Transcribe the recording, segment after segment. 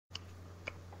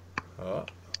Oh.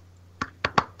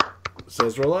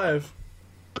 Says we're live.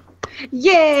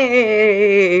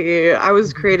 Yay! I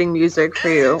was creating music for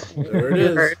you. There it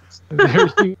is.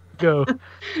 There you go.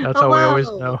 That's how we always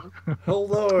know.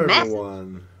 Hello,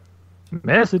 everyone.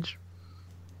 Message.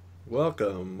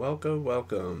 Welcome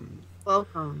Welcome.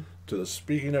 to the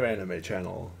Speaking of Anime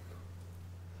channel.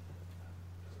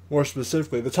 More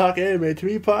specifically, the Talk Anime to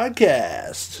Me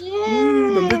podcast.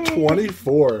 Yay! Number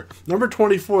 24. Number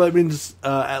 24, that means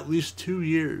at least 2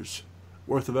 years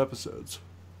worth of episodes.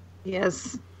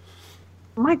 Yes.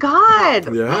 Oh my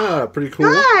god! Yeah, pretty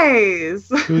cool. Guys!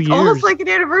 2 It's years. almost like an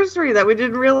anniversary that we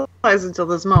didn't realize until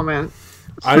this moment.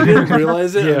 I didn't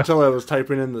realize it Yeah. until I was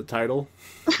typing in the title.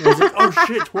 I was like, oh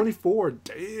shit, 24.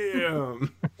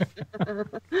 Damn.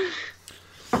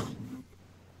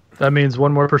 That means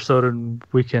one more episode and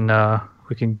we can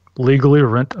legally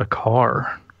rent a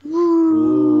car.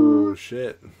 Ooh,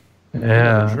 shit.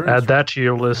 Yeah, Insurance. add that to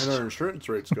your And list. our insurance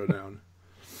rates go down.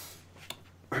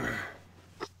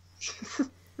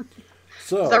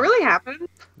 So, Does that really happen?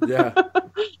 yeah,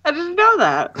 I didn't know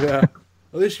that. yeah.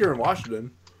 At least here in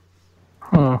Washington.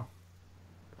 Huh.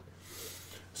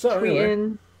 So anyway,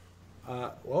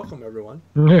 Tweeting. welcome everyone.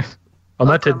 On that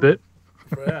Welcome. tidbit.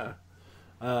 Yeah.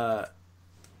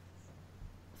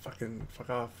 Fuck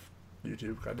off,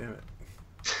 YouTube. God damn it.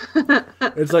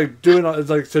 It's like it's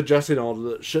like suggesting all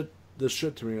this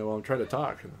shit to me while I'm trying to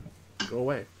talk. Go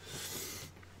away.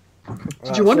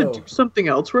 Did you want to do something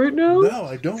else right now? No,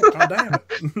 I don't. God damn it.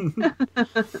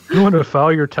 You want to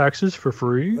file your taxes for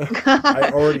free?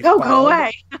 I already No, go filed.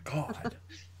 away. God.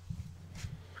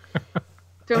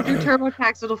 Don't do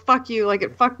TurboTax. It'll fuck you like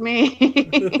it fucked me.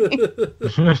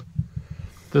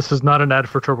 This is not an ad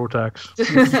for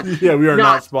TurboTax. Yeah, we are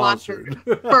not Not sponsored.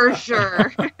 For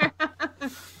sure.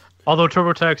 Although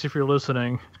TurboTax, if you're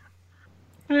listening,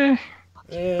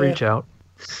 reach out.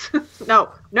 No.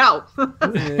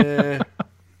 Eh.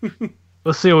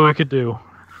 Let's see what we could do.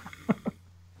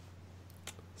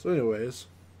 So anyways,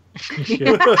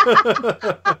 Shit.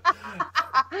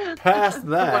 past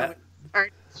that,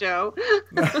 Art show.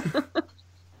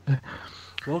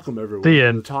 welcome everyone The to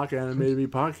end. the Talk Anime to Me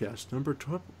podcast, number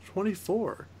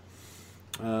 24.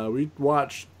 We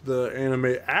watched the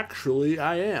anime Actually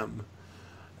I Am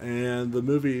and the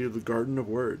movie The Garden of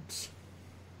Words,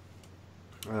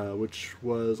 which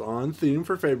was on theme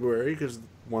for February because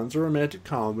one's a romantic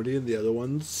comedy and the other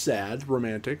one's sad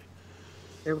romantic.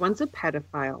 There one's a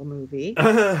pedophile movie.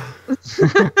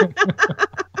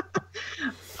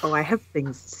 Oh, I have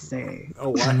things to say.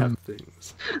 Oh, I have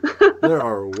things. There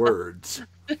are words.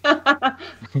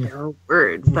 There are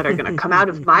words that are going to come out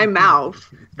of my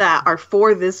mouth that are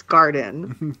for this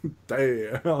garden.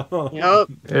 Damn. Yep.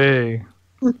 Hey.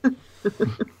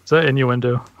 Is that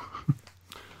innuendo?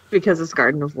 Because it's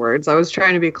Garden of Words. I was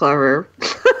trying to be clever.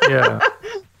 Yeah.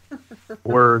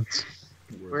 Words.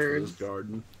 Words. Words.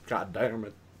 Garden. God damn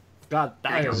it. God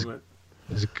damn it.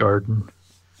 Is garden.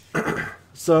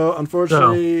 So,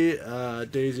 unfortunately,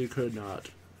 Daisy could not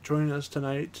join us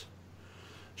tonight.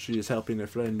 She is helping a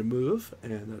friend move,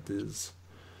 and that is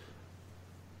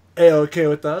A-okay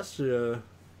with us. We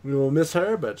will miss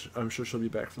her, but I'm sure she'll be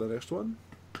back for the next one.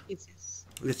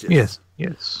 Yes.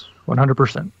 Yes.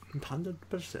 100%.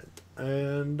 100%.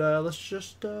 And let's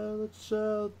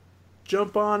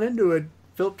jump on into it,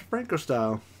 Philip DeFranco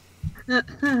style.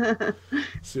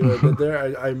 See what I did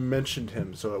there? I mentioned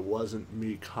him, so it wasn't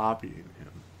me copying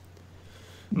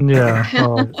him. Yeah.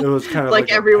 Well, It was kind of Like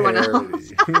like a everyone parody.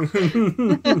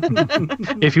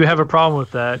 if you have a problem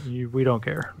with that, we don't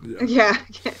care. Yeah.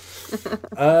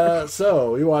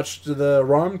 So we watched the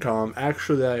rom-com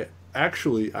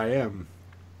Actually I Am,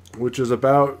 which is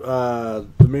about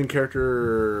the main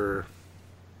character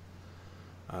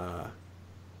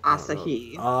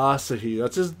Asahi.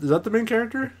 Asahi. Is that the main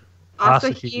character?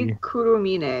 Asahi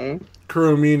Kuromine.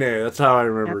 Kuromine. That's how I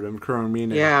remembered him.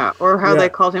 Kuromine. Yeah. Or how Yeah. they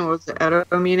called him was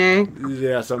Eromine.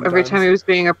 Yeah. Sometimes. Every time he was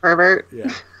being a pervert.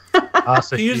 Yeah.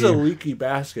 Asahi. He's a leaky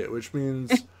basket, which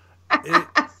means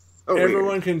So weird.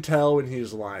 everyone can tell when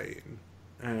he's lying,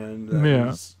 and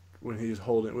Yeah. when he's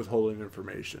withholding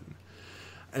information.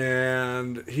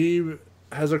 And he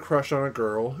has a crush on a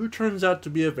girl who turns out to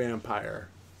be a vampire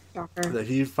Shocker. that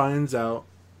he finds out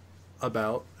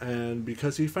about, and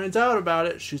because he finds out about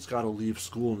it, she's got to leave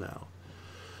school now.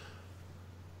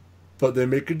 But they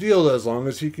make a deal that as long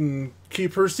as he can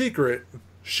keep her secret,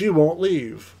 she won't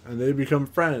leave, and they become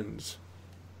friends.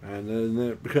 And then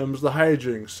it becomes the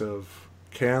hijinks of,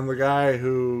 can the guy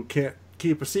who can't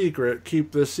keep a secret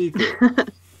keep this secret?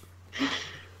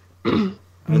 And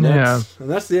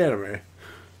that's the anime.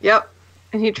 Yep.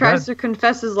 And he tries to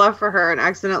confess his love for her and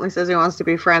accidentally says he wants to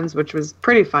be friends, which was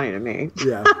pretty funny to me.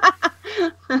 Yeah.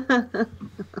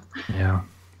 Yeah.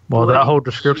 Well, that whole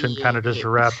description kind of just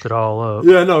wrapped it all up.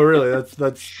 Yeah, no, really. That's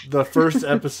the first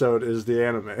episode is the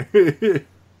anime.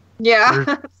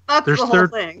 Yeah, that's the whole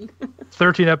thing.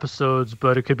 13 episodes,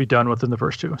 but it could be done within the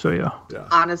first 2. So yeah.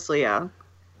 Honestly, yeah.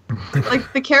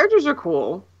 Like the characters are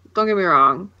cool. Don't get me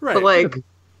wrong. Right. But like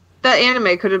that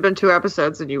anime could have been 2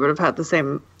 episodes and you would have had the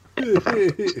same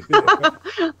effect.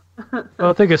 Well,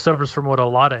 I think it suffers from what a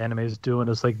lot of animes do, and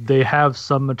it's like they have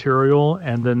some material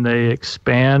and then they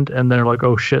expand and they're like,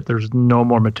 oh shit, there's no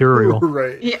more material.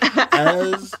 Right. Yeah.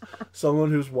 As someone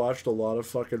who's watched a lot of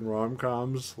fucking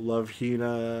rom-coms, love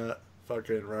Hina,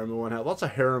 fucking Ranma One Half, lots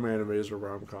of harem animes or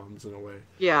rom-coms in a way.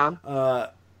 Yeah.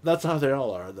 That's how they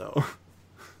all are, though.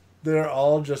 They're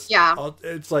all just...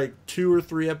 it's like 2 or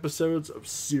 3 episodes of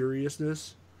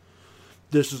seriousness.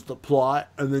 This is the plot,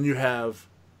 and then you have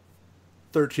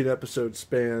 13 episode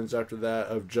spans after that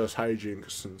of just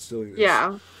hijinks and silliness.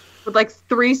 Yeah. With like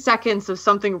 3 seconds of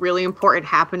something really important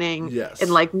happening in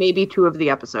like maybe 2 of the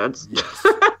episodes. Yes.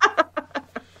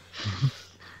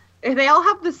 They all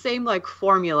have the same like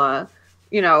formula,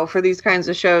 you know, for these kinds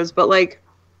of shows. But like,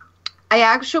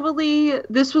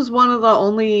 this was one of the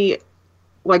only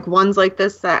like ones like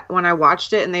this that when I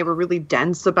watched it and they were really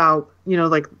dense about, you know,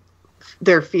 like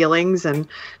their feelings and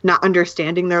not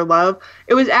understanding their love.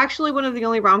 It was actually one of the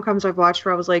only rom-coms I've watched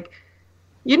where I was like,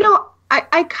 you know,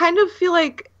 I kind of feel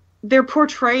like they're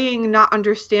portraying not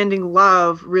understanding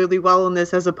love really well in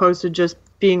this as opposed to just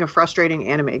being a frustrating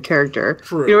anime character.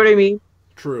 True. You know what I mean?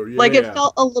 True. Yeah, like it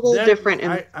felt a little different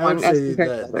in I one would as say compared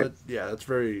to others. that's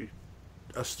very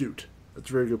astute. That's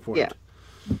a very good point. Yeah.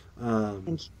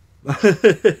 Thank you.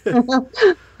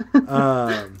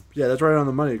 Yeah, that's right on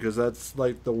the money because that's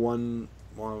like the one.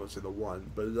 Well, I wouldn't say the one,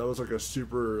 but that was like a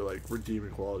super like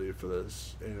redeeming quality for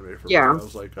this anime for me. I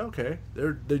was like, okay,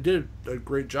 they did a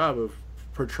great job of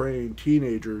portraying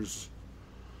teenagers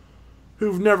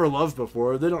who've never loved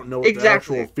before. They don't know what the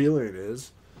actual feeling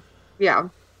is. Yeah.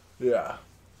 Yeah.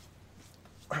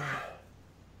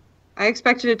 I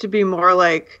expected it to be more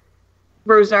like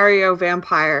Rosario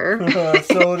Vampire.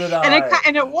 So did I.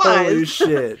 And it was. Holy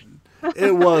shit.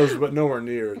 It was, but nowhere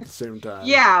near at the same time.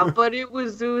 Yeah, but it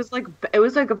was like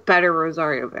a better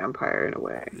Rosario Vampire in a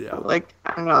way. Yeah. Like,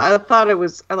 I don't know. I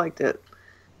liked it. It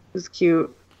was cute.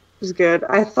 It was good.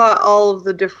 I thought all of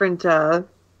the different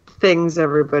things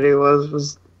everybody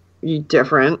was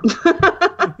different.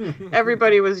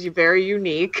 Everybody was very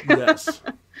unique. Yes.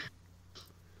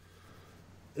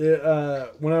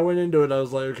 When I went into it, I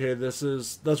was like, okay, that's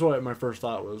what my first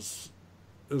thought was.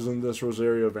 Isn't this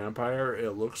Rosario Vampire?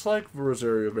 It looks like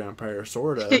Rosario Vampire,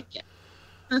 sorta. Yeah.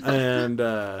 And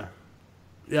I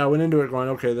went into it going,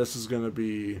 okay, this is gonna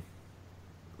be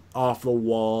off the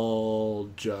wall,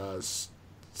 just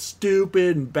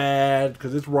stupid and bad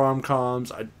because it's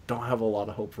rom-coms. I don't have a lot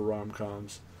of hope for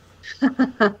rom-coms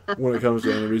when it comes to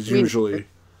animes usually.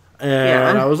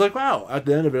 And I was like, wow, at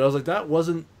the end of it, I was like, that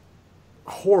wasn't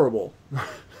horrible.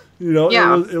 You know,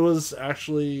 it was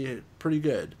actually pretty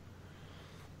good.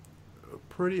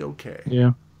 Pretty okay.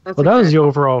 Yeah. That was the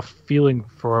overall feeling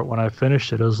for it when I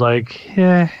finished it. It was like,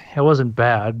 it wasn't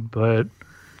bad, but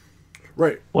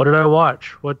right. What did I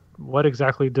watch? What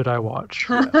exactly did I watch?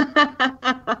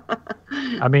 I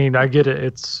mean, I get it.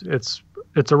 It's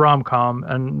a rom-com,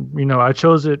 and you know, I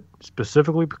chose it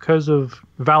specifically because of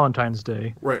Valentine's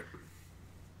Day. Right.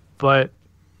 But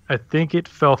I think it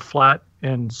fell flat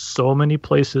in so many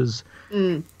places.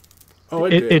 Mm. Oh,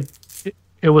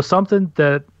 it was something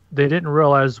that they didn't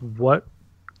realize what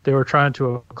they were trying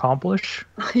to accomplish.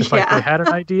 It's like they had an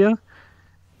idea,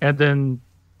 and then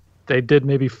they did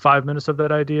maybe 5 minutes of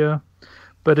that idea,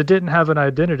 but it didn't have an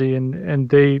identity, and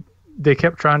they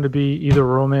kept trying to be either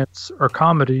romance or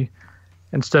comedy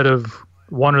instead of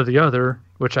one or the other,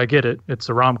 which I get it. It's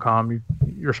a rom-com.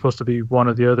 You're supposed to be one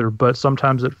or the other, but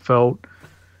sometimes a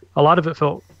lot of it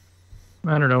felt,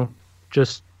 I don't know,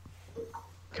 just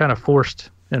kind of forced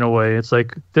in a way. It's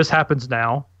like, this happens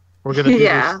now. We're going to do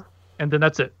this, and then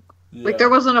that's it. Yeah. Like, there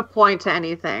wasn't a point to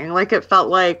anything. Like, it felt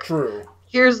like, true.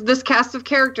 Here's this cast of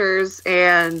characters,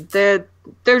 and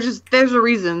there's a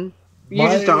reason. You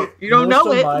don't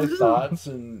know it. My thoughts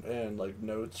and like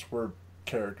notes were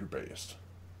character based.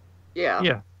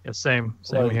 Yeah. Same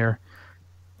Like, here.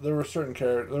 There were certain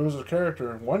characters. There was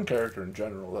one character in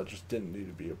general that just didn't need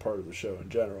to be a part of the show in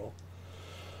general.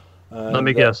 Let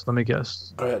me guess. Go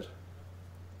ahead.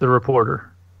 The reporter.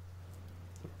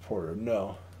 Reporter,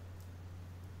 no.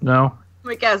 No. Let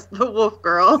me guess. The wolf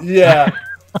girl. Yeah.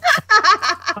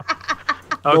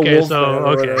 Okay, wolf so man or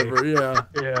okay, whatever. Yeah,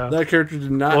 yeah. that character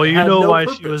did not. Well, you had know no why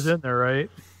purpose. she was in there, right?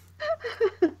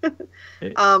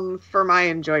 For my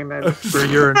enjoyment. For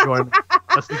your enjoyment.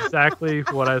 That's exactly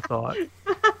what I thought.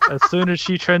 As soon as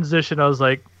she transitioned, I was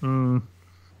like,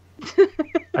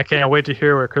 I can't wait to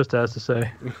hear what Krista has to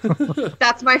say.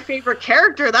 That's my favorite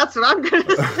character. That's what I'm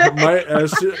gonna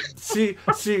say.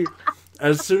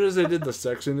 As soon as they did the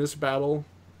sexiness battle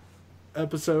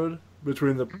episode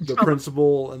between the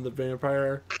principal and the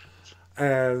vampire,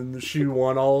 and she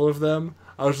won all of them,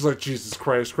 I was just like, Jesus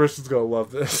Christ, Kristen's gonna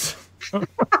love this.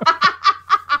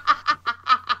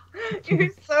 You're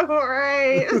so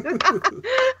right.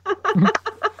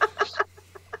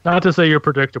 Not to say you're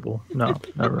predictable. No,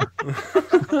 never.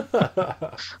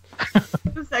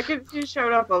 The second she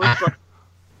showed up, I was like,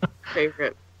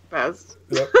 favorite, best.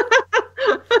 Yep.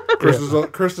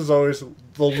 Chris is always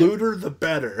the looter, the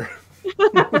better.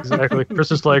 Exactly.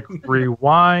 Chris is like,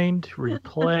 rewind,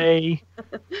 replay.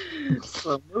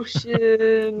 Slow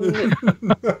motion.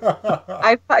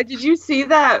 Did you see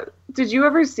that? Did you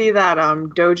ever see that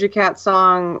Doja Cat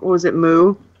song? Was it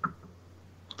Moo?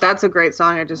 That's a great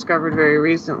song I discovered very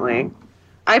recently.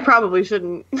 I probably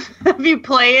shouldn't have you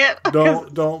play it.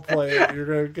 Don't play it. You're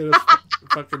gonna get us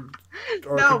fucking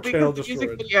no, because the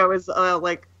music video is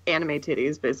like anime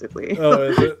titties, basically. Oh,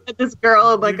 is it? This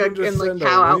girl in like a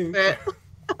cow outfit.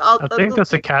 I think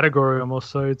that's a category on most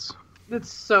sites. It's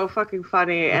so fucking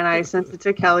funny, and I sent it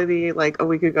to Kelly like a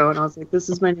week ago, and I was like, "This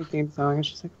is my new theme song," and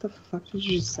she's like, "The fuck did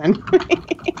you just send me?"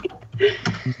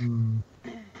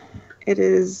 It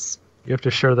is. You have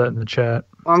to share that in the chat.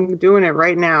 I'm doing it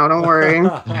right now. Don't worry.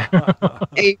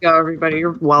 There you go, everybody.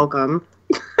 You're welcome.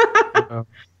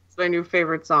 It's my new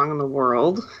favorite song in the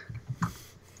world.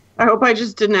 I hope I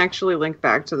just didn't actually link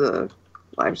back to the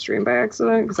live stream by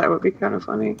accident, because that would be kind of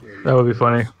funny. That would be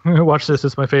funny. Watch this.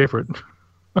 It's my favorite.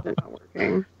 It's not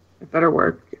working. It better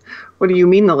work. What do you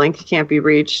mean the link can't be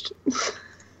reached?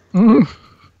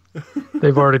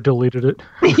 They've already deleted it.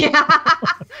 Yeah.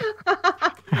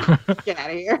 Get out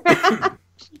of here.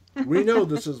 We know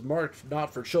this is marked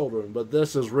not for children, but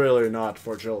this is really not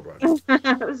for children.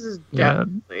 This is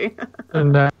definitely.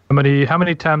 And how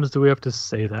many times do we have to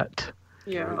say that?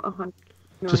 Yeah.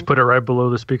 Just put it right below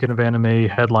the Speaking of Anime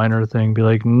headliner thing. Be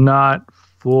like, not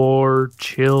for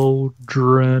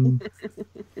children.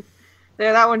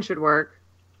 Yeah, that one should work.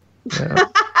 Yeah.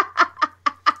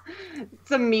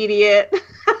 It's immediate.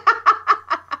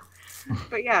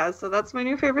 But yeah, so that's my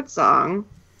new favorite song.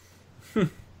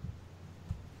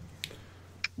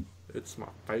 It's my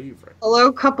favorite. Hello,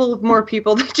 a couple of more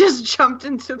people that just jumped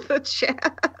into the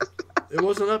chat. It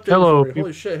wasn't updated. Hello. For me.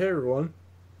 Holy shit! Hey everyone.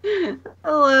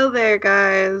 Hello there,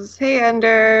 guys. Hey,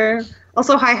 Ender.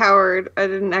 Also, hi, Howard. I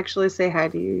didn't actually say hi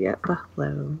to you yet, but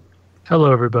hello.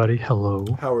 Hello, everybody. Hello.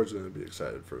 Howard's gonna be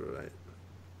excited for tonight.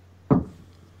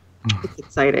 It's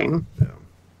exciting. Yeah.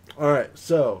 All right,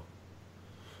 so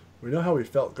we know how we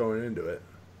felt going into it.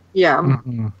 Yeah.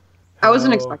 Mm-hmm. I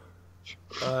wasn't expecting.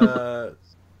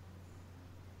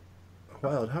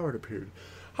 Wild Howard appeared.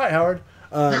 Hi, Howard.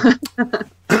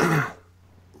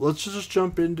 Let's just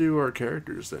jump into our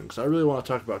characters then, because I really want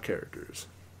to talk about characters.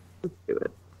 Let's do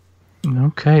it.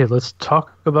 Okay, let's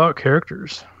talk about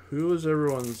characters. Who is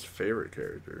everyone's favorite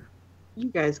character? You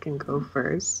guys can go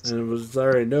first. And it was I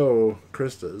already know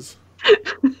Krista's.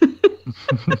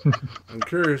 I'm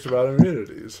curious about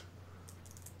immunities.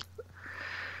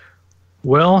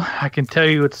 Well, I can tell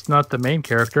you it's not the main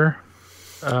character.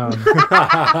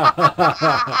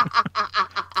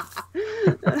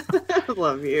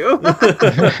 Love you.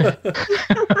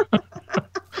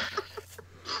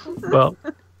 Well,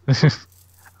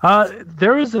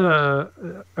 there is a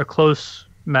close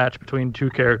match between two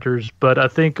characters, but I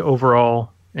think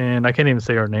overall, and I can't even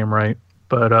say her name right,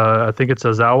 but I think it's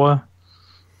Azawa.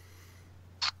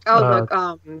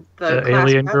 Oh, the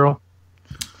alien rep? girl.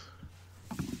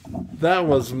 That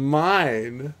was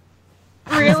mine.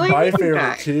 Really? My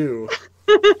favorite Okay. too.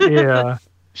 Yeah,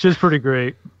 she's pretty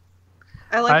great.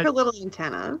 I like her little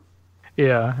antenna.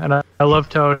 Yeah, and I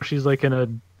loved how she's like in a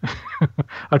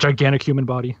a gigantic human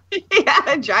body. Yeah,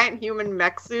 a giant human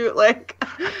mech suit. Like,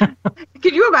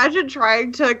 could you imagine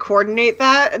trying to coordinate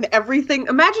that and everything?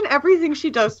 Imagine everything she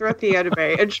does throughout the anime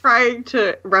and trying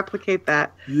to replicate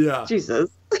that. Yeah. Jesus.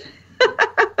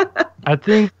 I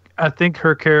think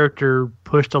her character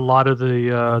pushed a lot of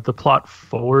the plot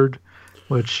forward,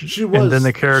 which She was. and then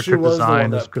the character she was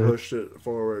design the one is that good. pushed it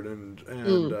forward, and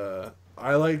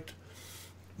I liked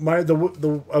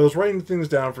the. I was writing things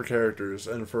down for characters,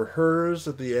 and for hers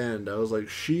at the end, I was like,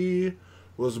 she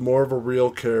was more of a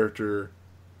real character.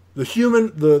 The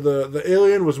human, the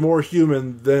alien was more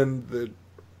human than the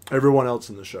everyone else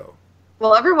in the show.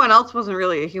 Well, everyone else wasn't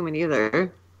really a human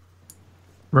either.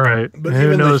 Right. But Who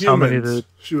even knows the how many humans,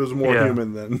 she was more Yeah.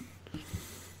 human than.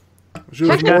 She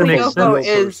was Technically, more of a Yoko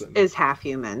real person. is half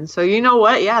human. So you know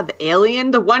what? Yeah, the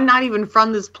alien, the one not even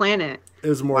from this planet.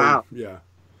 Is more. Wow. Yeah.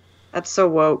 That's so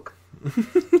woke.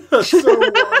 That's so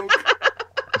woke.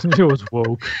 it was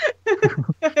woke.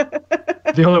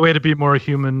 The only way to be more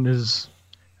human is,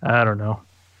 I don't know,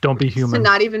 don't be To human.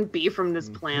 not even be from this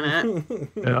planet.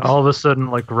 Yeah, all of a sudden,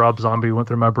 like Rob Zombie went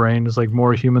through my brain. It's like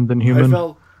more human than I human.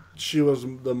 felt she was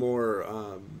the more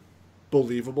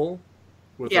believable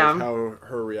with Yeah. like, how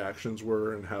her reactions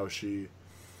were and how she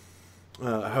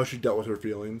dealt with her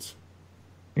feelings.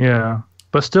 Yeah,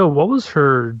 but still, what was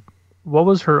her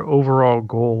overall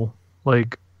goal?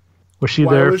 Like, was she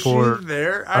Why there was for? she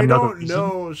there? I another don't reason?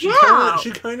 know. Yeah. She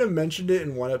kind of mentioned it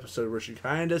in one episode where she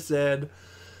kind of said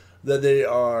that they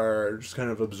are just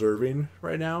kind of observing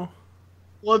right now.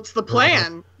 What's the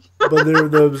plan? But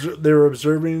they're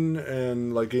observing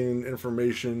and like getting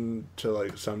information to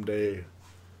like someday,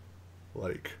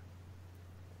 like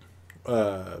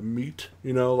meet.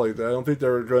 You know, like I don't think they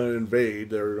were going to invade.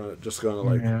 They were just going to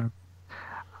like Yeah.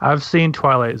 I've seen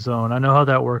Twilight Zone. I know how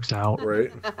that works out.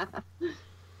 right.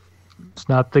 It's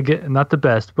not the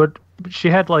best, but she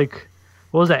had like,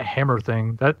 what was that hammer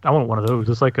thing? That I want one of those.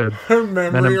 It's like a Her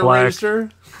Men memory in Black. eraser.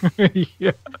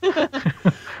 yeah.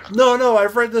 No,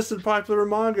 I've read this in popular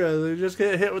manga. They just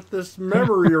get hit with this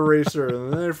memory eraser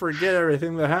and then they forget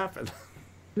everything that happened.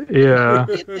 Yeah.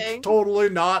 It's totally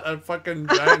not a fucking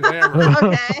giant hammer.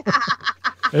 Okay.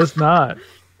 It's not.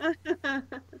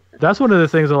 That's one of the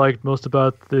things I liked most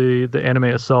about the anime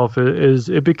itself is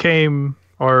it became,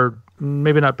 or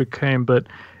maybe not became, but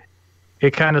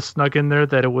it kind of snuck in there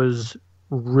that it was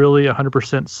really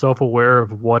 100% self-aware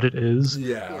of what it is,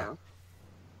 Yeah.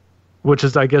 which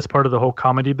is, I guess, part of the whole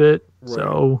comedy bit. Right.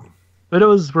 So, but it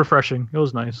was refreshing. It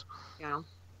was nice. Yeah.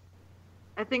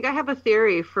 I think I have a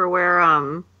theory for where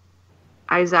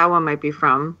Aizawa might be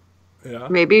from. Yeah.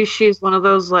 Maybe she's one of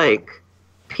those like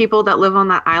people that live on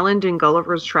that island in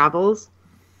Gulliver's Travels.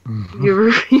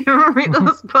 You ever read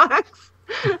those books?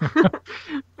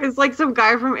 It's like some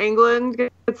guy from England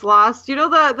gets lost. You know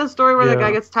the story where the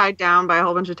guy gets tied down by a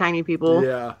whole bunch of tiny people?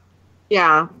 Yeah.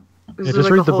 Yeah. Yeah, just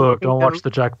read the book. Don't watch the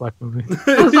Jack Black movie.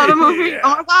 Is that a movie? Yeah.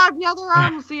 Oh my god, yeah, there are.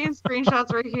 I'm seeing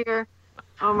screenshots right here.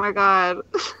 Oh my god.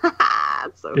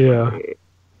 That's so funny.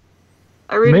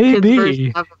 I read a kid's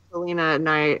version of Selena at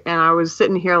night, and I was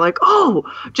sitting here like, oh,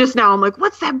 just now I'm like,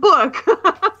 what's that book?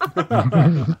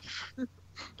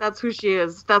 That's who she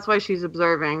is. That's why she's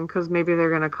observing, because maybe they're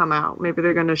going to come out. Maybe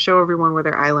they're going to show everyone where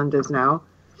their island is now.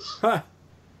 That's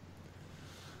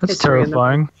History in the-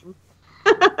 terrifying.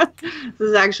 This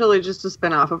is actually just a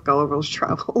spin-off of Gulliver's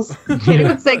Travels. Can't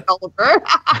even say Gulliver.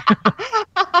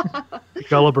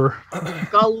 Gulliver.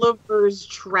 Gulliver's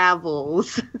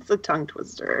Travels. It's a tongue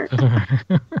twister.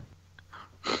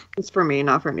 It's for me,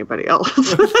 not for anybody else.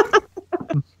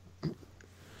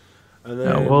 And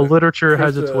then, Well, literature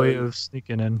has its Krista, way of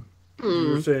sneaking in. You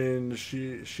were saying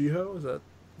Shiho? Is that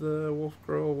the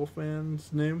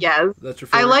Wolfman's name? Yes. That's your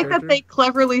I favorite like character? that they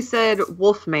cleverly said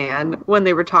Wolfman when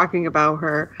they were talking about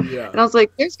her. Yeah. And I was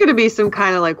like, there's going to be some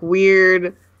kind of like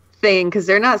weird thing because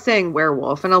they're not saying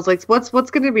werewolf. And I was like, what's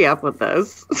going to be up with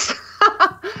this?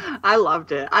 I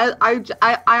loved it. I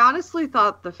honestly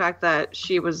thought the fact that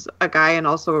she was a guy and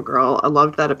also a girl, I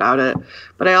loved that about it.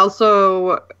 But I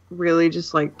also really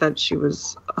just liked that she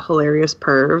was a hilarious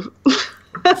perv.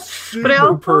 Super But I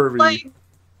also pervy. like,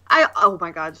 oh my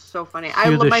god, so funny. I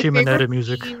Cue love the my Shimonetta favorite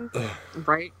music. scene,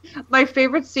 right? My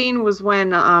favorite scene was when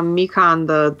Mikan,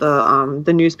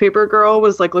 the newspaper girl,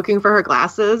 was like looking for her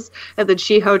glasses, and then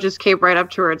Shiho just came right up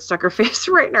to her and stuck her face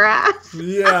right in her ass.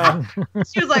 Yeah.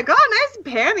 She was like, "Oh,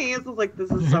 nice panties." I was like, "This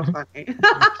is so funny."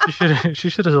 She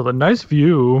should have said a nice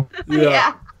view.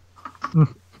 Yeah.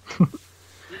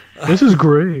 This is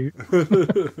great.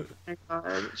 My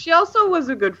God. She also was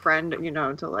a good friend,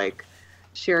 to like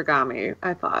Shiragami,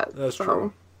 I thought. That's so.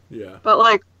 true. Yeah. But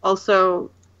like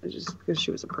also just because she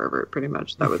was a pervert, pretty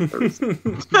much. That was the reason.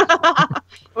 I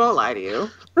won't lie to you.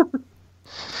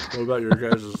 What about your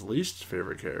guys' least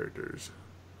favorite characters?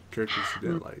 Characters you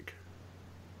didn't like?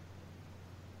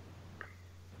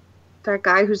 That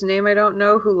guy whose name I don't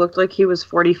know who looked like he was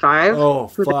 45. Oh,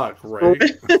 fuck, right.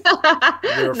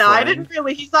 They're No, I fine. didn't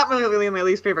really. He's not really my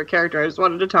least favorite character. I just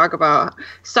wanted to talk about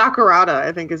Sakurada,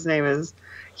 I think his name is.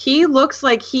 He looks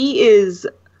like he is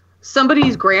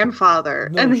somebody's grandfather.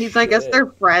 No and he's, I guess, shit. their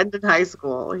friend in high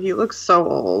school. He looks so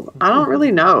old. I don't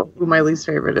really know who my least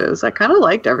favorite is. I kind of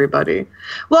liked everybody.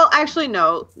 Well, actually,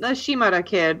 no. The Shimada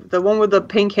kid, the one with the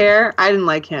pink hair, I didn't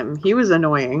like him. He was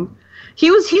annoying.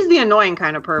 He's the annoying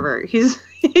kind of pervert. He's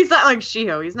not like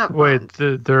Shiho. He's not fun. Wait,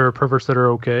 there are perverts that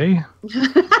are okay?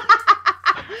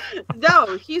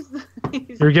 No, he's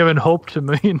You're giving hope to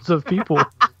millions of people.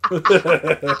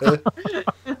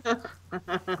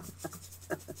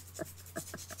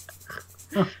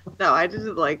 No, I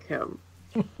didn't like him.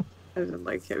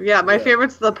 Yeah, my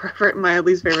favorite's the pervert. My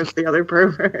least favorite's the other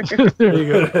pervert. There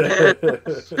you go.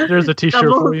 There's a t-shirt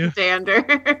Double for you.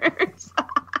 standards.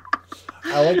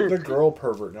 I like the girl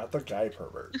pervert, not the guy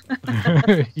pervert.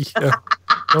 Yeah.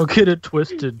 Don't get it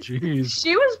twisted, jeez.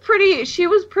 She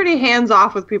was pretty hands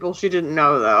off with people she didn't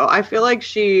know, though. I feel like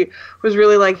she was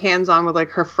really like hands on with like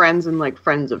her friends and like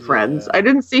friends of friends. Yeah. I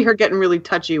didn't see her getting really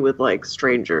touchy with like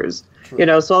strangers, you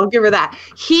know. So I'll give her that.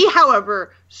 He,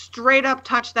 however, straight up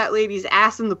touched that lady's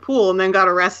ass in the pool and then got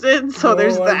arrested. So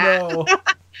there's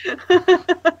that.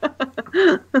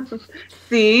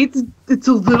 See, it's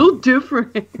a little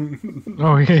different.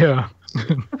 Oh yeah,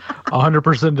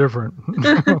 100% different.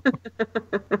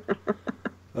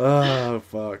 Oh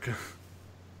fuck.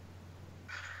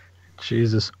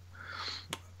 Jesus.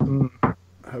 How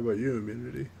about you,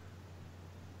 Immunity?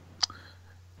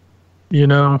 You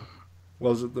know,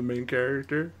 Was it the main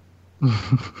character?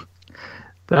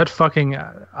 that fucking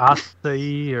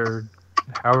Asai, or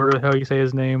however the hell you say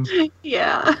his name.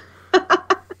 Yeah.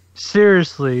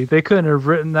 Seriously, they couldn't have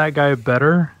written that guy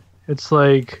better. It's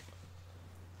like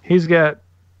he's got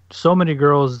so many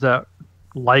girls that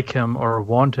like him or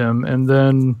want him, and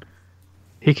then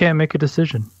he can't make a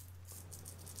decision.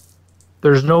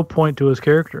 There's no point to his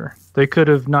character. They could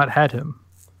have not had him.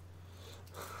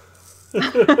 I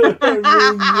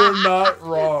mean, you're not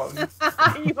wrong.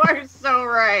 You are so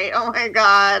right. Oh my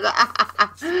god.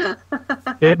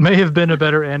 It may have been a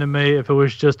better anime if it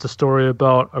was just a story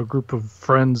about a group of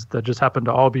friends that just happen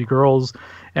to all be girls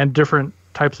and different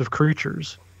types of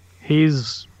creatures.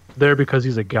 He's there because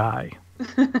he's a guy.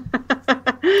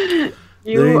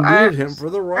 They needed him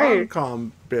for the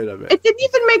rom-com bit of it. It didn't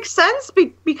even make sense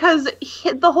because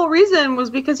the whole reason was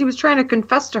because he was trying to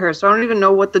confess to her. So I don't even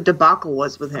know what the debacle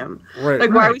was with him. Right. Like,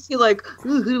 why was he like,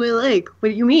 ooh, who do I like? What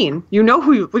do you mean? You know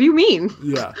what do you mean?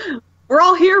 Yeah. We're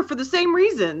all here for the same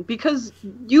reason because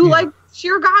you like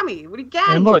Shirogami. What do you get?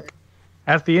 And look,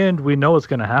 at the end, we know what's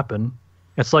going to happen.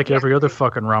 It's like every other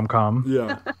fucking rom-com.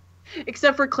 Yeah.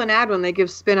 Except for Clannad when they give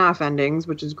spin-off endings,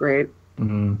 which is great.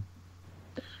 Mm-hmm.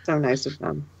 So nice of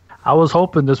them. I was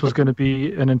hoping this was going to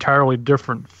be an entirely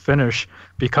different finish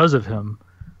because of him.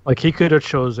 Like, he could have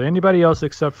chose anybody else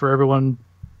except for everyone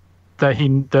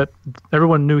that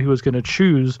everyone knew he was going to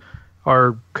choose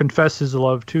or confess his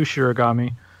love to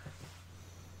Shirogami.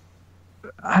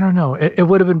 I don't know. It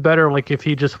would have been better like if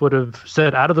he just would have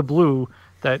said out of the blue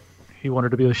that he wanted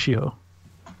to be with Shiho.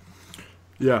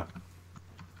 Yeah.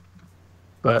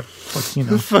 But, like, you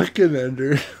know. Fucking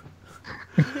Ender.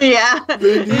 Yeah.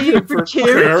 They need him for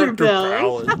character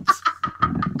balance. balance.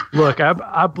 Look,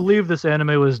 I believe this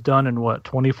anime was done in,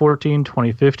 2014,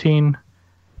 2015?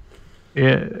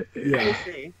 Yeah.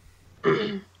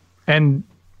 And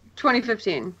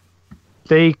 2015.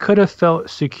 they could have felt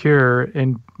secure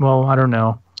in, well, I don't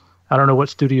know. I don't know what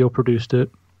studio produced it.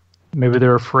 Maybe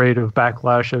they're afraid of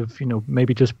backlash of,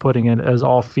 maybe just putting it as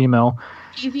all female.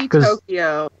 TV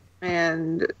Tokyo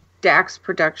and Dax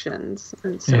Productions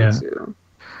and Sosu.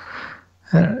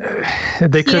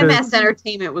 They could CMS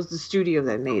Entertainment was the studio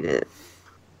that made it.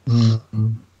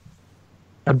 Mm-hmm.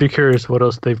 I'd be curious what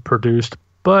else they've produced.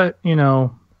 But,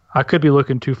 I could be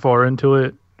looking too far into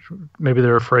it. Maybe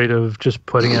they're afraid of just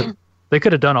putting it. They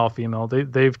could have done all female.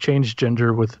 They've changed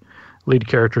gender with lead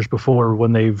characters before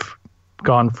when they've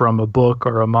gone from a book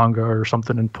or a manga or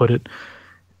something and put it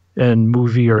in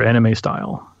movie or anime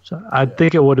style. So I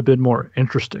think it would have been more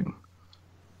interesting.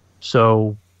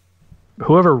 So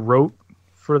whoever wrote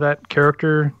for that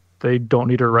character, they don't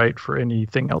need to write for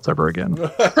anything else ever again.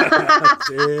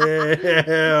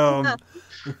 Damn.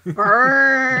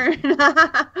 Burn.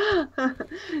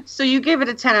 So you gave it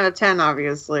a 10 out of 10,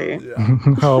 obviously. Yeah.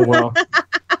 Oh, well.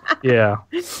 Yeah.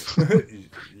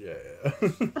 Yeah.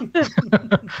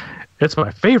 It's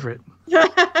my favorite.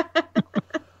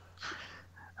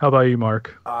 How about you,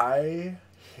 Mark? I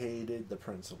hated the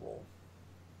principal.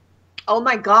 Oh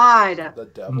my god. The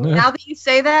devil. Now that you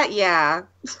say that, yeah.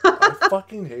 I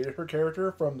fucking hated her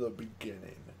character from the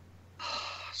beginning.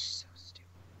 So stupid.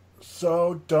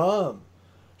 So dumb.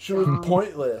 She was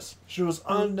pointless. She was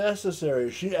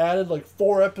unnecessary. She added like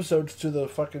 4 episodes to the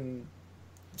fucking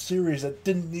series that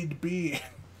didn't need to be.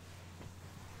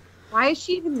 Why is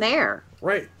she even there?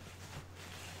 Right.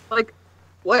 Like,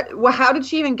 what? How did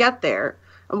she even get there?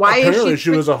 Why Apparently is she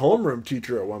was a homeroom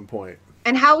teacher at one point.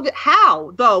 And how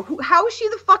though? How is she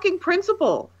the fucking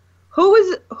principal? Who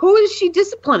is she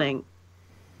disciplining?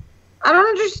 I don't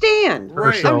understand.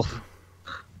 Herself.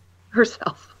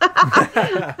 Herself.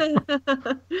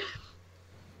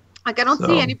 Like, I don't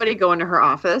see anybody going to her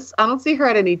office. I don't see her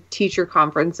at any teacher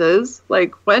conferences.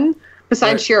 Like, when?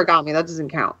 Besides Shirogami, that doesn't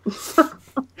count.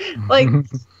 Like...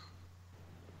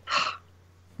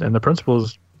 And the principal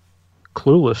is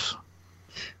clueless.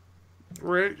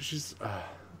 Right? She's...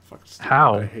 fuck,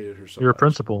 how? I hated her so You're much. a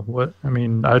principal. What? I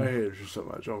mean, I hated her so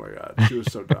much. Oh my god. She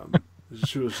was so dumb.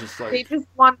 She was just like... They just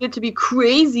wanted it to be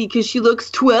crazy because she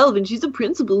looks 12 and she's a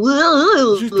principal.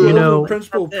 She's the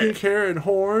principal, pink hair and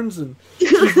horns, and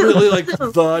she's really like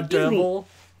the devil.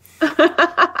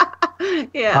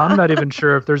 Yeah. I'm not even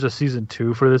sure if there's a season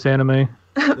 2 for this anime.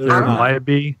 There might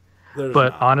be.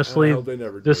 But honestly,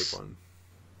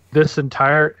 this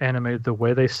entire anime, the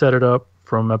way they set it up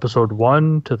from episode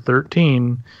 1 to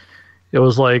 13, it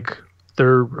was like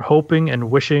they're hoping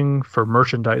and wishing for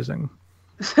merchandising.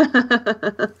 No.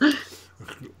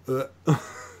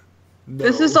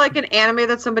 This is like an anime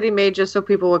that somebody made just so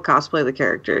people would cosplay the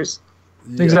characters.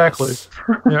 Yes. Exactly.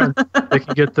 Yeah, they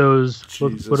can get those.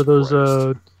 What are those?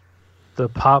 Christ. The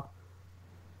pop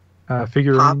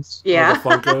figurines. Pops. Yeah.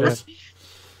 Oh, the Funkos.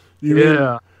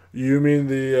 Yeah. You mean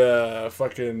the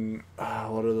fucking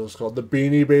what are those called? The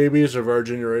Beanie Babies of our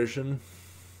generation.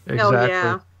 Exactly. Oh,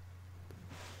 yeah.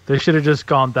 They should have just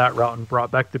gone that route and brought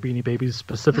back the Beanie Babies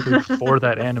specifically for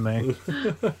that anime.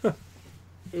 There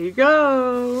you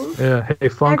go. Yeah. Hey,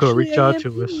 Funko, Actually, reach out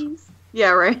to us. Yeah,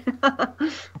 right.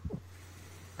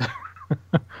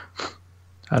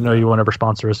 I know you won't ever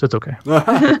sponsor us. It's okay.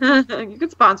 You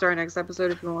could sponsor our next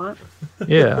episode if you want.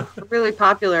 Yeah. We're really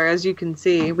popular, as you can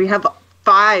see. We have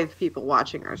 5 people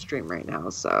watching our stream right now,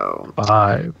 so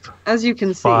 5. as you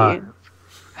can see. 5.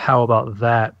 How about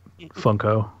that,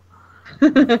 Funko?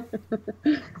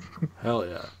 Hell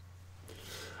yeah.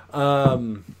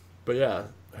 But yeah,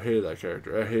 I hated that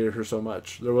character. I hated her so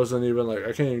much. There wasn't even like,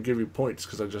 I can't even give you points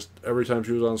because I just, every time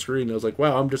she was on screen, I was like,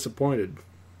 wow, I'm disappointed.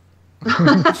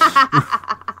 Like,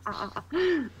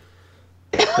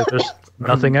 there's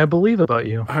nothing I believe about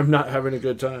you. I'm not having a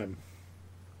good time.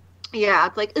 Yeah,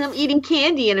 it's like, I'm eating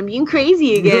candy and I'm being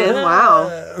crazy again.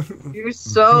 Wow. You're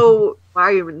so... Wow,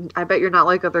 I bet you're not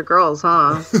like other girls,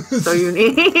 huh? So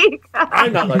unique.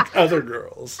 I'm not like other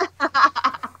girls.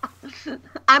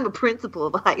 I'm a principal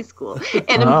of a high school,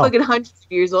 and I'm fucking hundreds of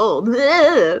years old.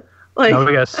 Like, Now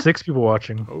we got 6 people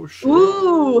watching. Oh, shit.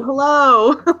 ooh,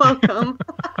 hello. Welcome.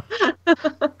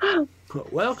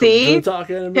 Welcome See? to the Talk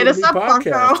Anime Hit us up,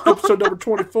 Podcast, Funko. episode number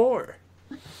 24.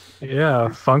 Yeah,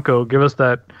 Funko, give us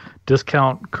that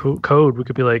discount code. We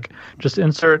could be like, just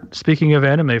insert "speaking of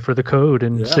anime" for the code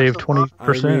and Yeah. save I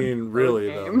 20%. mean, really,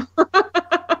 though.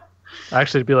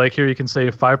 Actually, it'd be like, here you can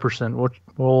save 5%.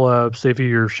 We'll save you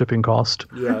your shipping cost.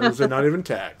 Yeah, those are not even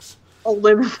tax. Oh,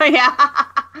 yeah.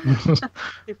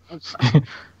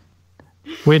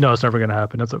 We know it's never going to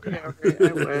happen. That's okay. Yeah, okay,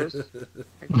 I wish.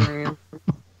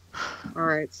 All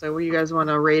right, so you guys want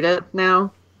to rate it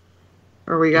now?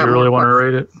 Or we got You really more want to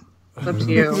rate it? It's up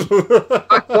to you.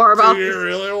 Talk more about Do you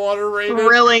really want to rate it?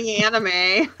 thrilling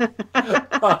anime.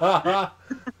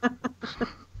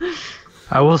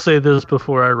 I will say this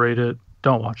before I rate it.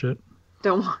 Don't watch it.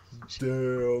 Don't watch.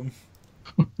 Damn.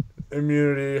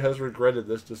 Immunity has regretted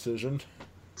this decision.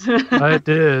 I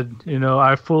did.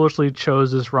 I foolishly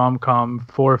chose this rom-com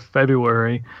for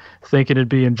February, thinking it'd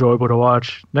be enjoyable to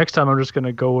watch. Next time I'm just going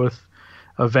to go with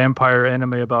a vampire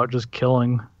anime about just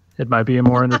killing. It might be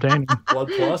more entertaining. Blood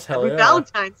Plus, hell Happy yeah.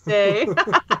 Valentine's Day.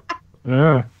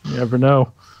 Yeah, you never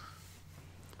know.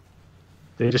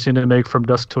 They just need to make From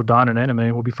Dusk Till Dawn an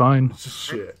anime. We'll be fine.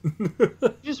 Shit.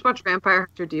 Just watch Vampire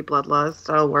Hunter D Bloodlust.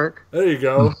 That'll work. There you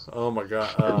go. Oh my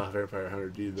god. Vampire Hunter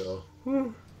D, though.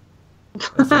 Whew.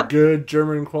 That's a good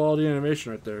German quality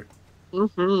animation right there.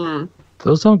 Mm-hmm.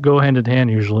 Those don't go hand in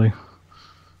hand usually.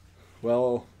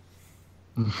 Well.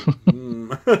 They do.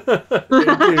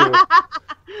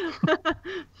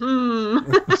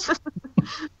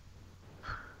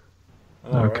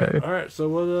 Okay. All right. So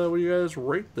what do you guys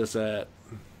rate this at?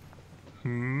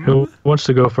 Who wants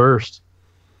to go first?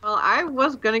 Well, I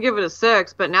was going to give it a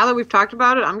 6, but now that we've talked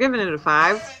about it, I'm giving it a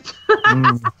 5.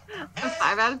 Mm. A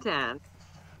 5 out of 10.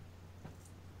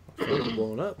 Fucking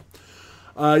blown up.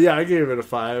 Yeah, I gave it a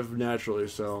 5 naturally,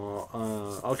 so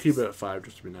I'll keep it at 5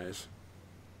 just to be nice.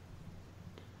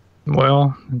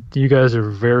 Well, you guys are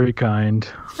very kind.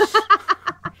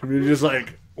 I mean, just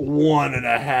like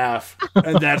 1.5,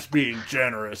 and that's being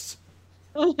generous.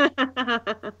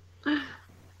 The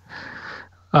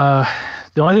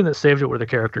only thing that saved it were the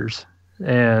characters,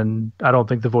 and I don't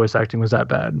think the voice acting was that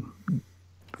bad.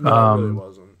 No, it really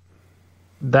wasn't.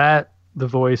 The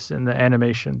voice and the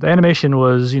animation. The animation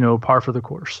was, par for the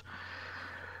course.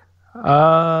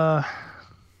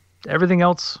 Everything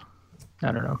else,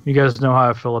 I don't know. You guys know how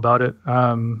I feel about it.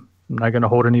 I'm not going to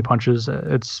hold any punches.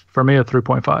 It's, for me, a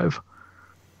 3.5.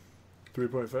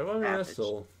 3.5? I mean, that's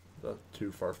still not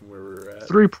too far from where we were at.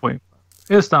 3.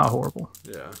 It's not horrible.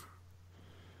 Yeah.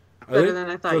 Better than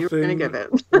I thought you were going to give it.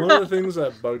 One of the things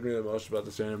that bugged me the most about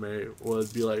this anime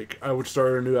would be like, I would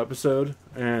start a new episode,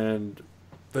 and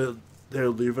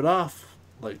they'll leave it off.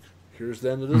 Like, here's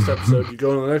the end of this episode. You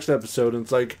go to the next episode, and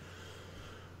it's like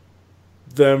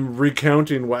them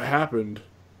recounting what happened,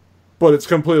 but it's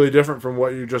completely different from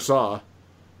what you just saw.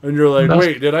 And you're like,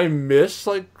 wait, did I miss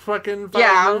like fucking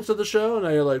 5 minutes of the show? And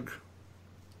I like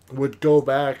would go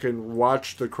back and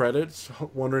watch the credits,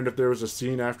 wondering if there was a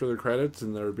scene after the credits,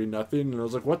 and there would be nothing. And I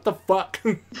was like, what the fuck?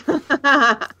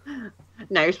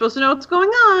 Now you're supposed to know what's going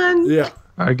on. Yeah.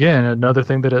 Again, another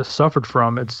thing that it suffered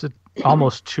from, it's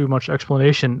almost too much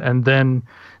explanation, and then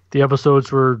the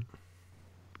episodes were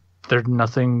there's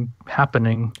nothing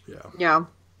happening. Yeah.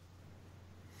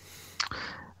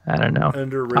 I don't know.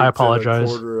 Ender I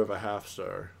apologize. A 1/4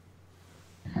 star.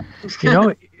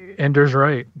 Ender's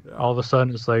right. Yeah. All of a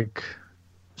sudden, it's like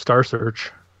Star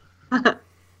Search.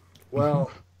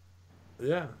 Well,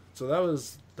 yeah. So that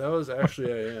was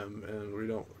actually I Am, and we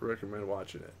don't recommend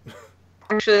watching it.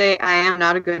 Actually, I Am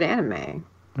not a good anime.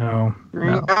 No.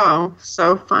 There you go.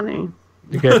 So funny.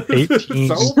 You get 18.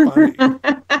 So funny.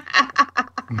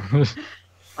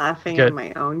 Laughing at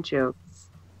my own jokes.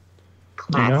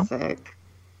 Classic.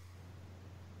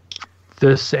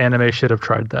 This anime should have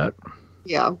tried that.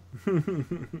 Yeah.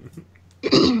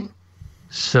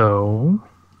 So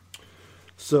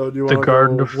do you want The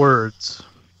Garden of Words.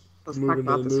 Let's talk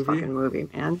about this fucking movie,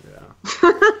 man.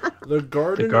 Yeah. The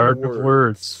Garden of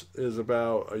Words is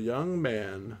about a young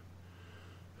man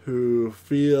who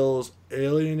feels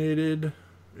alienated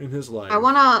in his life. I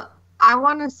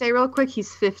wanna say real quick,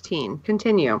 he's 15.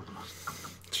 Continue.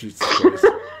 Jesus Christ.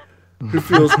 Who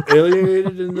feels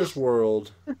alienated in this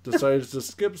world, decides to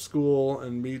skip school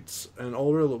and meets an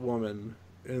older woman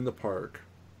in the park.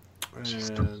 And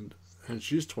she's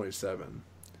 27.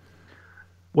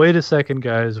 Wait a second,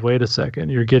 guys. Wait a second.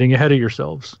 You're getting ahead of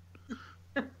yourselves.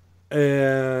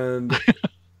 And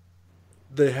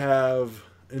they have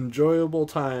enjoyable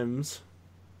times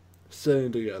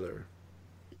sitting together.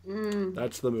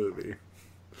 That's the movie.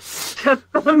 That's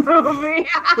the movie.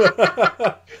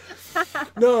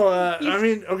 No, I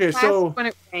mean, okay, so when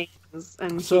it rains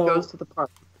and he goes to the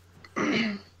park.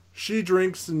 She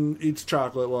drinks and eats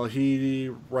chocolate while he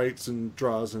writes and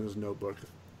draws in his notebook.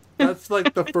 That's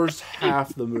like the first half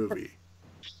of the movie.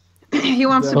 He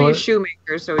wants to be a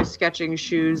shoemaker, so he's sketching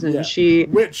shoes, and she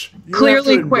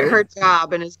clearly quit her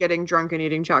job and is getting drunk and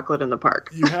eating chocolate in the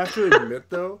park. You have to admit,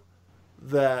 though,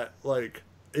 that, like,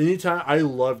 anytime I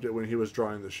loved it when he was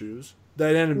drawing the shoes.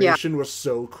 That animation was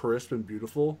so crisp and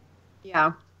beautiful.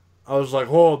 Yeah. I was like,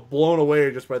 blown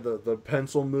away just by the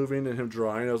pencil moving and him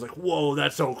drawing. I was like, whoa,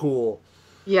 that's so cool.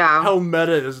 Yeah. How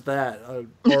meta is that?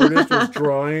 An artist was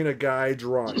drawing a guy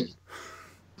drawing.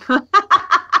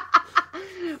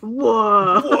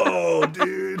 Whoa,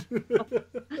 dude.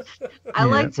 I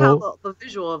liked how the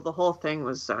visual of the whole thing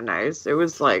was so nice. It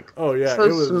was like, it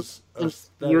was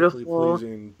aesthetically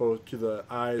pleasing both to the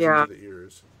eyes and to the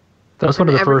ears. That's one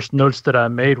of the first notes that I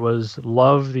made was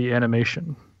love the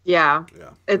animation. Yeah.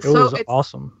 It was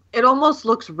awesome. It almost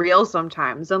looks real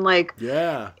sometimes, and like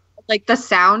the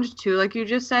sound too, like you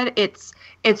just said, it's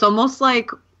almost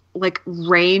like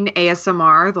rain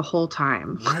ASMR the whole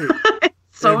time. Right.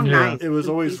 So nice. It was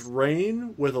always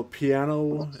rain with a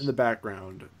piano in the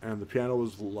background, and the piano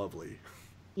was lovely.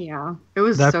 Yeah, it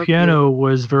was. That so piano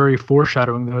was very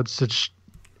foreshadowing, though. It's such.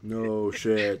 No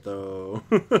shit, though.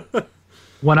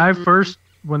 When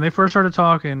they first started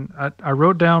talking, I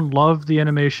wrote down love the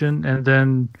animation, and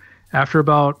then after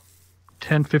about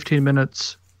 10-15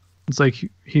 minutes, it's like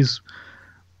he's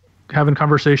having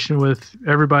conversation with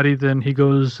everybody. Then he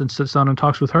goes and sits down and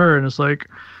talks with her, and it's like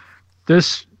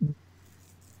this.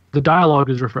 The dialogue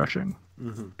is refreshing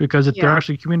because they're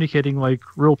actually communicating like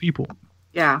real people.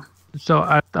 Yeah. So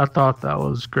I thought that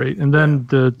was great, and then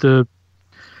the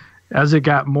as it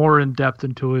got more in depth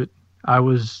into it, I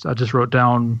just wrote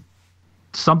down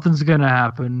something's gonna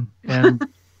happen, and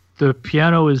the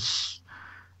piano is.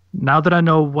 Now that I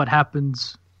know what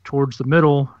happens towards the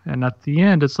middle and at the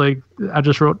end, it's like I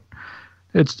just wrote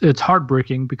it's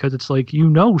heartbreaking because it's like, you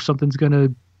know, something's gonna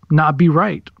not be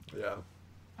right. Yeah.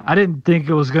 I didn't think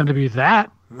it was gonna be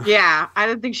that. Yeah, I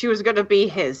didn't think she was going to be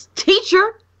his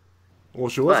teacher. Well,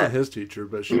 she wasn't his teacher,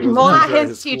 but she was. Well, not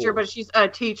his teacher, school. but she's a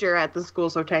teacher at the school,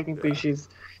 so technically she's,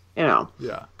 you know.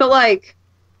 Yeah. But like,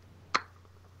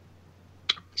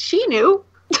 she knew.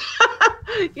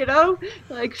 You know,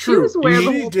 like she was aware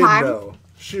the whole time. Know.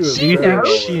 She was. Do you think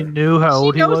she knew how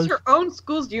old he was? She knows her own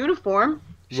school's uniform.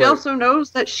 She Right. also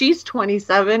knows that she's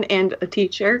 27 and a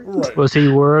teacher. Right. Was he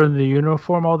wearing the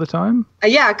uniform all the time?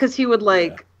 Yeah, because he would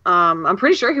like. I'm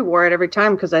pretty sure he wore it every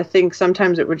time because I think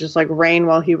sometimes it would just like rain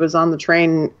while he was on the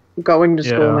train going to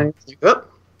school, and he's like, "Oh,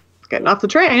 getting off the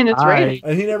train, it's raining."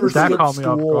 And he never That skipped caught me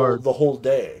off school guard. the whole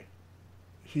day.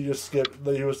 He just skipped.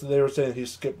 They were saying he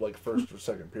skipped like first or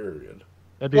second period.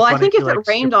 That'd be Well, I funny think if like, it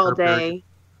rained skipped all her period. day,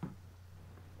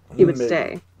 he would Maybe.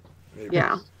 stay. Maybe.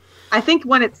 Yeah. I think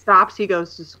when it stops, he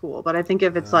goes to school. But I think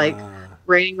if it's like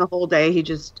raining the whole day, he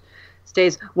just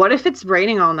stays. What if it's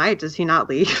raining all night? Does he not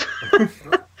leave?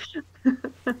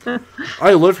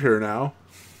 I live here now.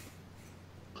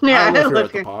 Yeah, I live here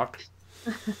look at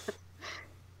the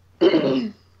here.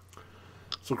 POC.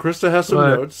 So Krista has some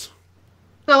But- notes.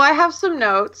 So I have some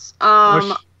notes.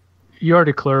 Which you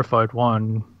already clarified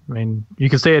one. I mean, you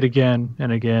can say it again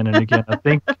and again and again.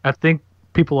 I think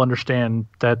people understand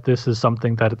that this is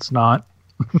something that it's not.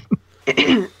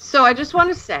 So I just want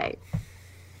to say,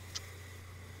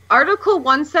 Article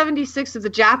 176 of the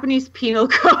Japanese Penal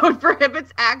Code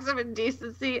prohibits acts of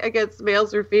indecency against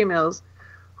males or females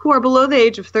who are below the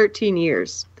age of 13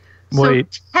 years. So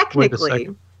Wait technically,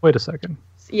 Wait a second.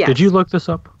 yes. Did you look this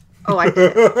up? Oh, I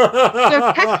did.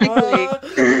 So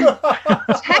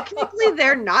technically,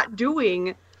 they're not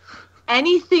doing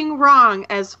anything wrong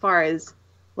as far as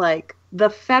like the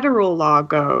federal law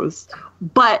goes,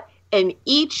 but in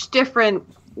each different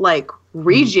like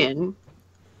region,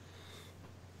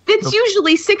 it's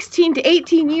usually 16 to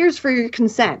 18 years for your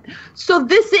consent. So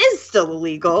this is still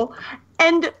illegal.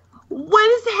 And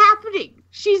what is happening?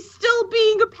 She's still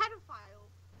being a pedophile.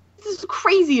 This is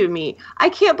crazy to me. I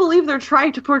can't believe they're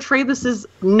trying to portray this as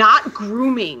not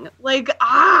grooming. Like, like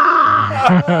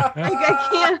I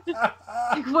can't.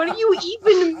 Like, what do you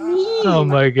even mean? Oh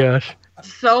my gosh.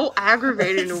 So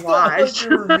aggravating to It's not like watch. you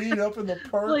were meeting up in the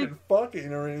park Like- and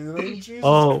fucking or anything. Jesus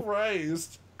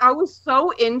Christ. I was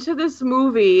so into this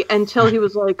movie until he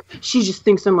was like, she just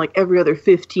thinks I'm like every other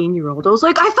 15-year-old. I was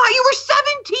like, I thought you were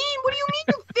 17. What do you mean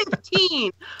you're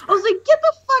 15? I was like, get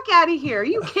the fuck out of here. Are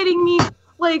you kidding me?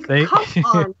 Like, come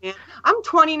on, man. I'm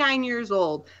 29 years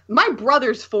old. My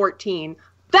brother's 14.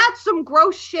 That's some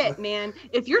gross shit, man.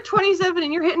 If you're 27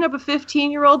 and you're hitting up a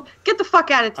 15-year-old, get the fuck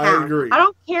out of town. I agree. I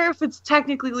don't care if it's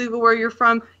technically legal where you're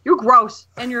from. You're gross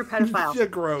and you're a pedophile. Yeah,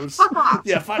 gross. Fuck off.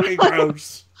 Yeah, fucking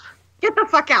gross. Get the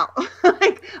fuck out.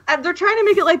 Like, they're trying to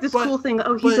make it like this cool thing.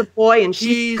 Oh, he's a boy and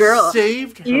she's a girl.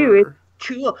 Saved her. You, it's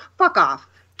cool. Fuck off.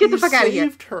 Get the fuck out of here.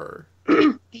 Saved her.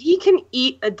 He can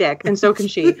eat a dick, and so can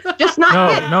she. Just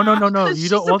not him. No. Because You she's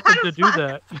don't a want them to do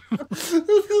pedophile.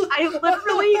 that. I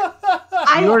literally.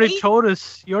 You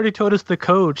already told us the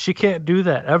code. She can't do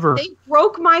that ever. They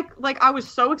broke my, like, I was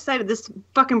so excited. This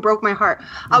fucking broke my heart.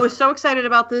 I was so excited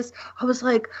about this. I was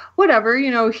like, whatever,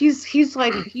 you know, he's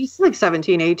like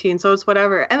 17, 18, so it's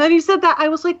whatever. And then he said that. I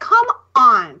was like, come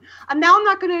on. And now I'm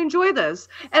not going to enjoy this.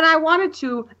 And I wanted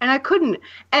to, and I couldn't.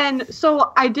 And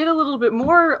so I did a little bit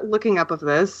more looking up of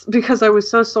this because I was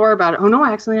so sore about it. Oh no,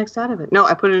 I accidentally X'd out of it. No,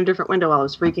 I put it in a different window while I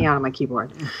was freaking out on my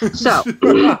keyboard. So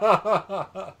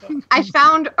I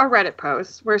found a Reddit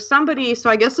post where somebody, so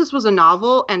I guess this was a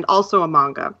novel and also a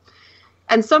manga.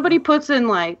 And somebody puts in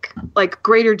like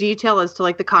greater detail as to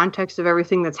like the context of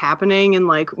everything that's happening and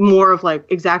like more of like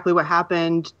exactly what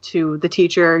happened to the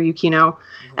teacher, Yukino,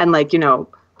 and like, you know,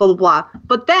 blah, blah, blah.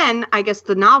 But then I guess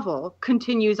the novel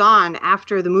continues on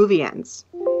after the movie ends.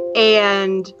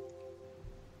 And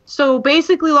so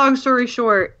basically, long story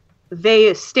short,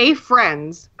 they stay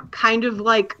friends, kind of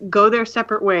like go their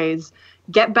separate ways,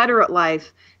 get better at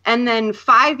life. And then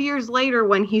 5 years later,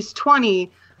 when he's 20,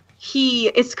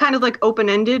 it's kind of like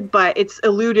open-ended, but it's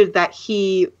alluded that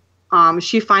she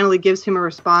finally gives him a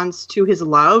response to his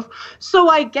love. So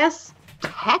I guess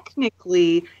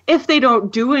technically, if they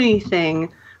don't do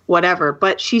anything, whatever,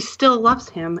 but she still loves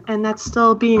him, and that's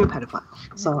still being a pedophile.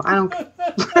 So I don't.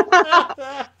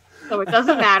 So it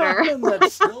doesn't matter. And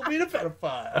that's still being a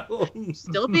pedophile.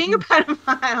 Still being a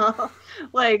pedophile.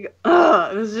 Like,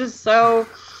 it was just so.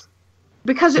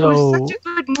 Because it was such a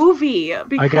good movie.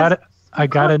 I gotta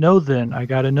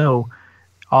know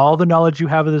all the knowledge you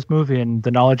have of this movie and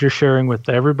the knowledge you're sharing with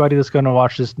everybody that's going to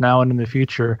watch this now and in the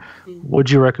future. Would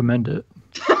you recommend it?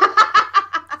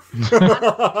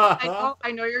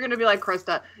 I know you're gonna be like,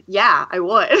 Krista. Yeah, I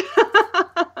would.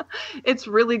 It's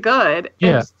really good.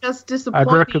 Yeah. It's just disappointing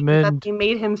I'd recommend that they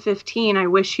made him 15. I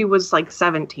wish he was like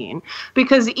 17,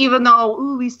 because even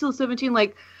though he's still 17,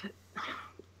 like.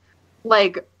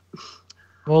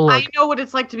 Well, look, I know what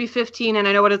it's like to be 15 and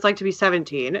I know what it's like to be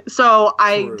 17. So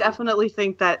I definitely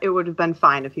think that it would have been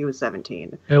fine if he was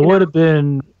 17. It would have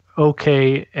been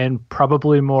okay and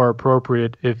probably more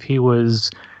appropriate if he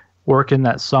was working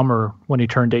that summer when he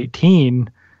turned 18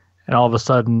 and all of a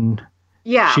sudden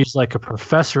she's like a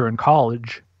professor in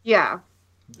college. Yeah.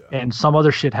 And some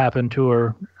other shit happened to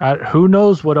her. Who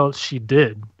knows what else she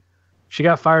did? She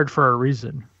got fired for a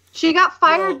reason. She got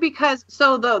fired because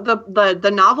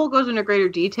the novel goes into greater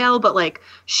detail, but like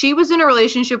she was in a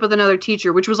relationship with another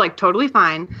teacher, which was like totally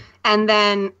fine. And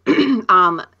then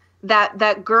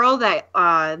that girl that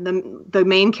the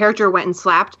main character went and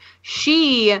slapped,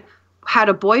 she had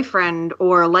a boyfriend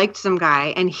or liked some guy,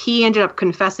 and he ended up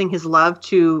confessing his love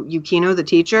to Yukino, the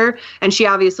teacher, and she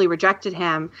obviously rejected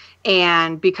him.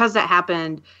 And because that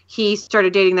happened, he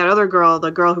started dating that other girl, the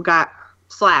girl who got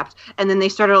slapped, and then they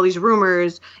started all these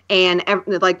rumors and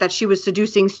like that she was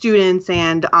seducing students,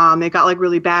 and it got like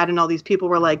really bad, and all these people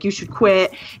were like, you should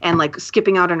quit, and like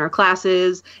skipping out on her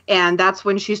classes. And that's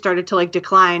when she started to like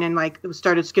decline and like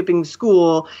started skipping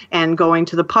school and going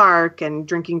to the park and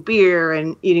drinking beer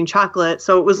and eating chocolate.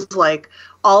 So it was like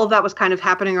all of that was kind of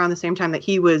happening around the same time that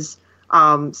he was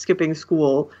skipping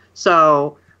school.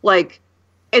 So like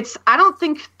I don't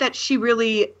think that she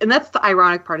really, and that's the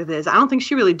ironic part of it, is I don't think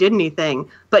she really did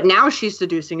anything, but now she's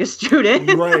seducing a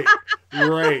student. Right.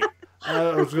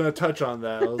 I was going to touch on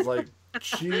that. I was like,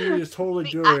 she is totally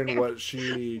doing what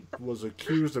she was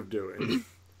accused of doing.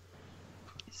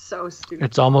 So stupid.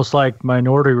 It's almost like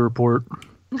Minority Report.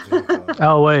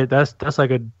 Oh wait, that's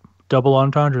like a double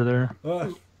entendre there.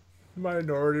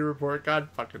 Minority Report, God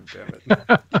fucking damn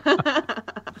it.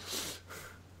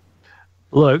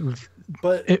 Look,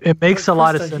 but it makes a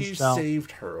lot of sense. He now.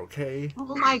 saved her, okay?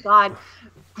 Oh my God.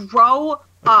 Grow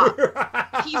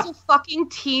up. He's a fucking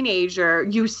teenager.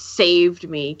 You saved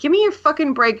me. Give me your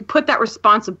fucking break. Put that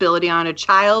responsibility on a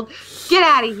child. Get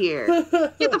out of here.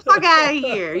 Get the fuck out of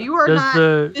here. You are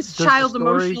not this child's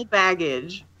emotional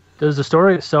baggage. Does the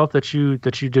story itself that you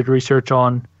did research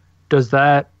on, do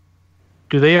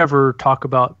they ever talk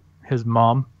about his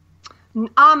mom?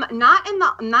 Not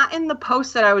in the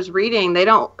post that I was reading. They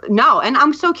don't know. And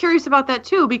I'm so curious about that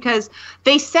too, because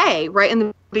they say right in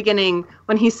the beginning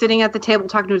when he's sitting at the table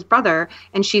talking to his brother,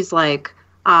 and she's like,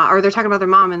 or they're talking about their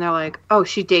mom, and they're like, oh,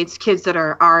 she dates kids that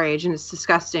are our age and it's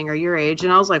disgusting, or your age.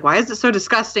 And I was like, why is it so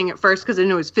disgusting at first? Because I knew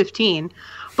he was 15.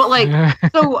 But like,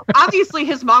 so obviously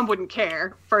his mom wouldn't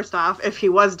care, first off, if he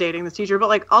was dating this teacher. But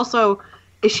like, also,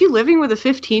 is she living with a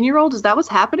 15-year-old? Is that what's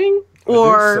happening?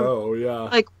 Or I think so, yeah.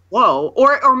 Like, whoa.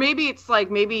 Or maybe it's like,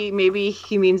 maybe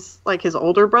he means like his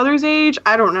older brother's age.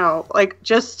 I don't know. Like,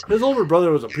 just his older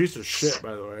brother was a piece of shit,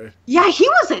 by the way. Yeah, he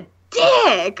was a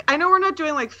dick. I know we're not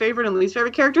doing like favorite and least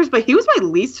favorite characters, but he was my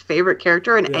least favorite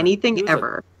character in anything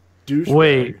ever.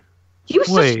 Wait. He was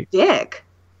such a dick.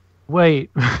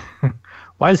 Wait.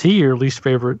 Why is he your least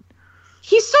favorite?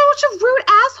 He's such a rude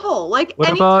asshole. Like,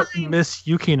 what about Miss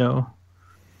Yukino?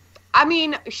 I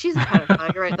mean, she's a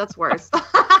pedophile. You're right. That's worse.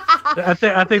 I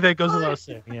think that goes without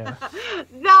saying. Yeah.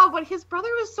 No, but his brother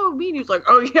was so mean. He was like,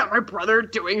 "Oh yeah, my brother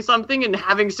doing something and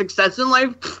having success in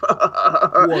life.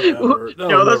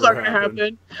 No, that's not gonna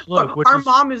happen. Look, our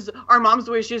mom's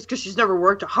the way she is because she's never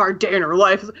worked a hard day in her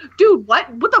life. Dude, what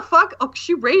the fuck? Oh,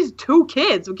 she raised 2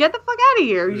 kids. Get the fuck out of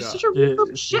here. You're such a real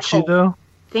shithole. Did she though?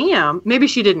 Damn. Maybe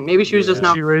she didn't. Maybe she was just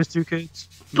not. She raised 2 kids.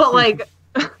 But like.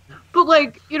 But,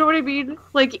 like, you know what I mean?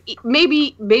 Like,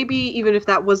 maybe even if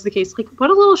that was the case, like, what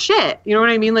a little shit. You know what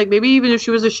I mean? Like, maybe even if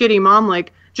she was a shitty mom,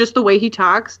 like, just the way he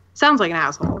talks sounds like an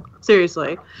asshole.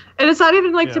 Seriously. And it's not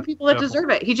even, like, to people that deserve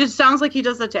it. He just sounds like he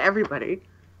does that to everybody.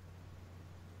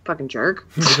 Fucking jerk.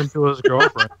 Even to his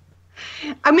girlfriend.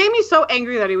 It made me so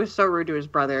angry that he was so rude to his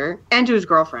brother and to his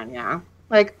girlfriend, yeah.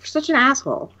 Like, such an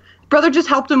asshole. Brother just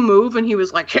helped him move, and he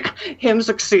was like, him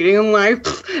succeeding in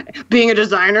life, being a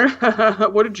designer.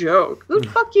 What a joke.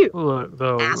 Fuck you. Look,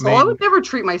 though, asshole. I would never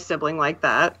treat my sibling like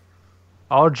that.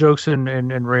 All jokes in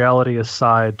reality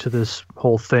aside to this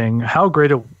whole thing, how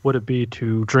great would it be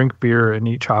to drink beer and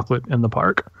eat chocolate in the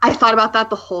park? I thought about that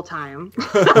the whole time.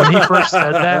 When he first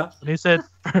said that, when he said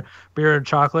beer and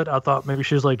chocolate, I thought maybe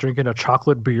she was like drinking a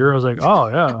chocolate beer. I was like, oh,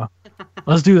 yeah,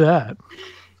 let's do that.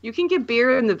 You can get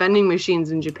beer in the vending machines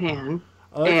in Japan.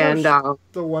 And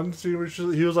the one scene where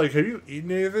he was like, "Have you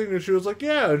eaten anything?" And she was like,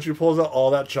 "Yeah." And she pulls out all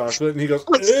that chocolate, and he goes,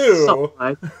 like, "Ew." So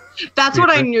that's what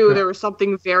I knew. There was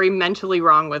something very mentally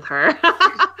wrong with her.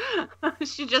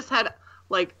 She just had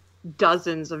like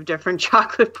dozens of different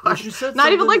chocolate bars.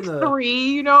 Not even like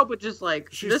 3, but just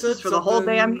like, this is for the whole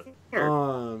day I'm here.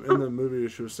 In the movie,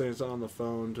 she was saying something on the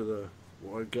phone to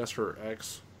I guess her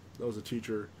ex, that was a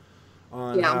teacher,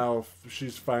 on how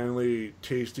she's finally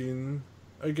tasting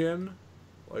again.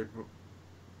 Like,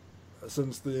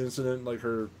 since the incident, like,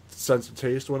 her sense of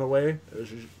taste went away.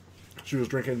 She was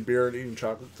drinking beer and eating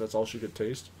chocolate. That's all she could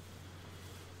taste.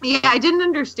 Yeah, I didn't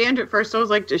understand at first. I was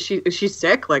like, is she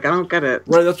sick? Like, I don't get it.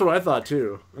 Right, that's what I thought,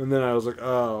 too. And then I was like,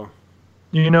 oh.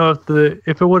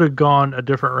 If it would have gone a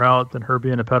different route than her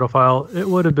being a pedophile, it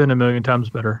would have been a million times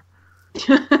better.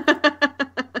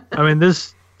 I mean,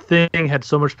 this thing had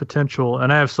so much potential,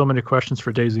 and I have so many questions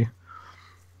for Daisy.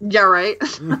 Yeah, right.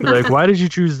 Like, why did you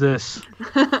choose this?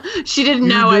 She didn't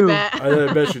know. I bet.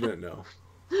 I bet she didn't know.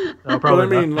 No, probably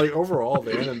but I mean, not. like, overall,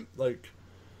 the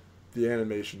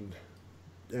animation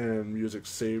and music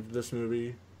saved this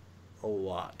movie a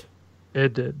lot.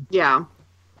 It did. Yeah.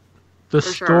 The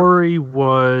story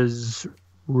was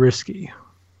risky.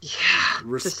 Yeah,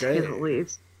 risque. To say the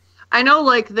least. I know,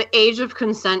 like, the age of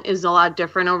consent is a lot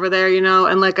different over there,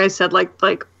 and like I said, like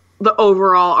the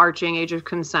overall arching age of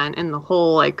consent in the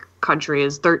whole, like, country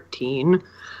is 13.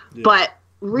 Yeah. But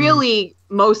really,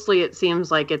 mostly it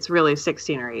seems like it's really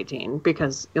 16 or 18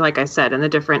 because, like I said, in the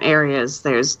different areas,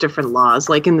 there's different laws.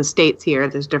 Like, in the States here,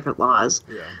 there's different laws.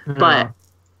 Yeah. But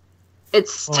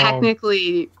it's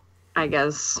technically, I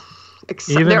guess...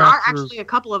 there are actually a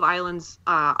couple of islands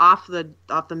off the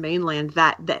mainland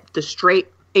that the straight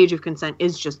age of consent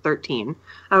is just 13.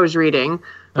 I was reading,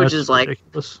 which is like,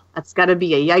 ridiculous. That's got to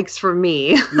be a yikes for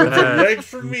me. That's a yikes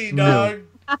for me, dog.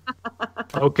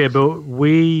 Okay, but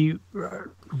when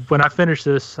I finished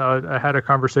this, I had a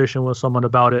conversation with someone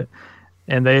about it,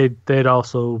 and they'd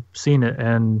also seen it,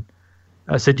 and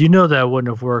I said, that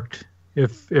wouldn't have worked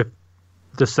if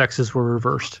the sexes were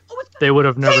reversed. They would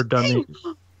have never done it.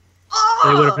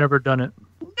 They would have never done it.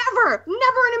 Never in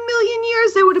a million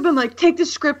years. They would have been like, take the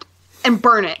script and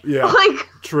burn it. Yeah, like,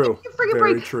 true.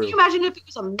 Very true. Can you imagine if it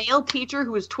was a male teacher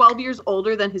who was 12 years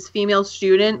older than his female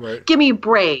student? Right. Give me a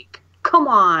break. Come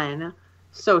on.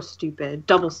 So stupid.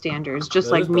 Double standards, just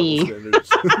that like me.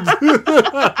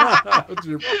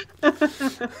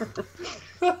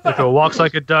 If it walks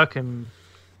like a duck and,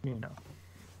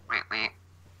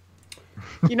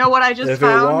 You know what I just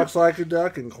found? If it walks like a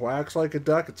duck and quacks like a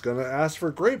duck, it's going to ask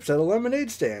for grapes at a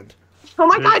lemonade stand. Oh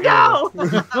my God, no!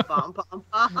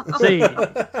 Say,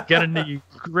 got any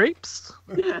grapes?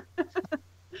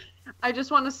 I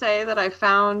just want to say that I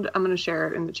found, I'm going to share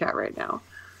it in the chat right now,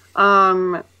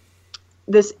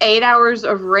 this 8 hours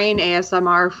of rain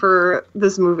ASMR for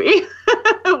this movie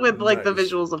with like the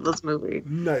visuals of this movie.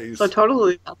 Nice. So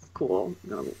totally, that's cool. I'm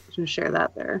going to share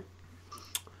that there.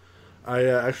 I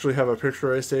actually have a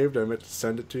picture I saved. I meant to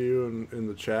send it to you in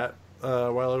the chat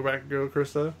a while back ago,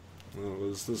 Krista. It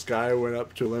was this guy went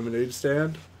up to a lemonade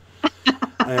stand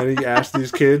and he asked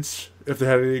these kids if they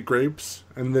had any grapes,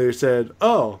 and they said,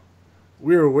 "Oh,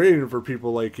 we were waiting for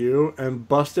people like you," and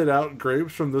busted out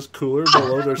grapes from this cooler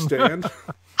below their stand.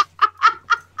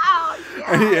 Oh, yes.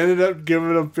 And he ended up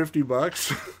giving them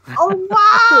 $50. Oh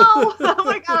wow! Oh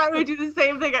my God, I would do the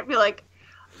same thing. I'd be like,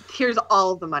 here's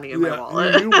all of the money in my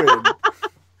wallet. You win.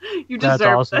 You deserve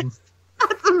That's awesome. this.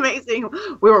 That's amazing.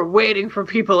 We were waiting for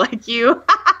people like you.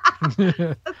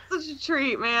 That's such a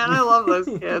treat, man. I love those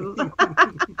kids.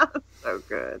 So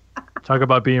good. Talk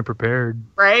about being prepared.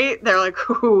 Right? They're like,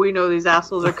 ooh, we know these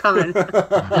assholes are coming.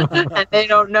 And they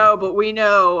don't know, but we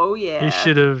know. Oh, yeah. He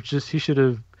should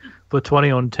have put 20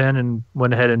 on 10 and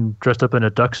went ahead and dressed up in a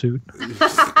duck suit.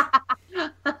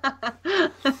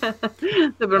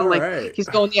 They've been like, right. He's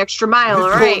going the extra mile, all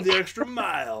right? Going the extra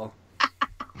mile.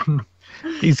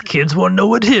 These kids won't know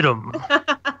what hit them.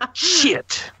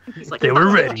 Shit. Like, they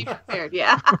were ready. Prepared.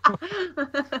 Yeah.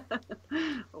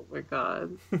 Oh my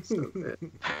God. So good.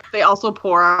 They also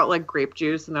pour out like grape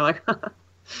juice and they're like,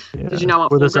 did you know what?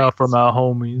 Pour this out from our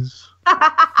homies.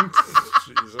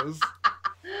 Jesus.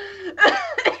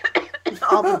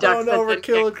 All the ducks. Don't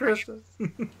overkill it, Krista.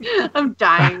 I'm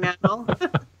dying now.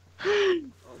 Oh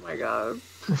my God.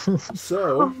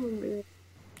 So,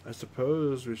 I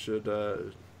suppose we should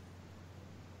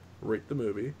rate the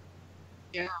movie.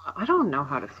 Yeah, I don't know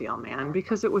how to feel, man,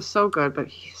 because it was so good, but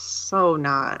he's so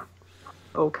not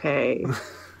okay.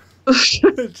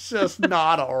 It's just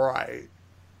not all right.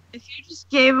 If you just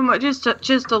gave him just a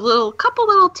couple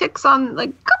little ticks on,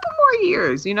 like, couple more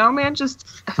years, you know, man.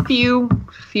 Just a few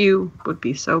would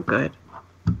be so good.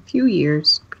 A few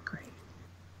years would be great.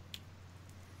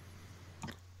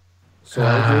 So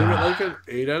I gave it like an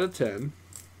 8 out of 10.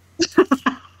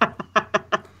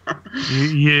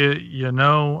 You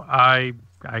know, I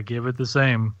give it the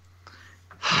same.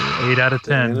 8 out of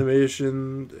 10. The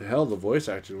animation, hell, the voice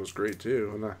acting was great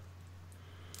too. And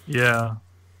yeah.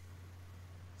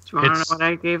 Do you want to know what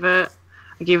I gave it?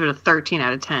 I gave it a 13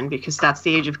 out of 10 because that's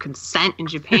the age of consent in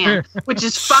Japan, which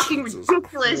is fucking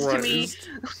ridiculous to me.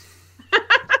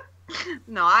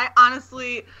 No, I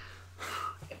honestly,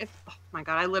 oh my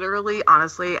god, I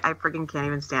freaking can't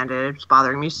even stand it. It's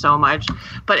bothering me so much.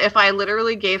 But if I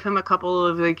literally gave him a couple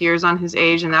of like years on his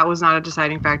age and that was not a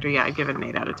deciding factor, yeah, I'd give it an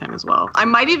 8 out of 10 as well. I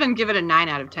might even give it a 9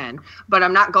 out of 10, but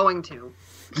I'm not going to.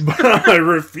 But I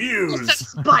refuse.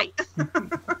 Spite.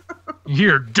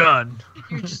 You're done.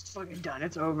 You're just fucking done.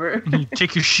 It's over. You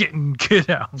take your shit and get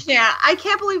out. Yeah, I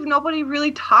can't believe nobody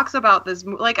really talks about this.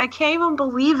 Like, I can't even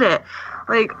believe it.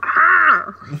 Like,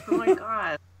 oh my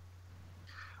god.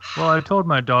 Well, I told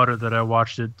my daughter that I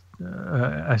watched it.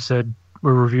 I said,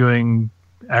 we're reviewing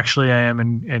Actually I Am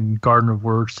and Garden of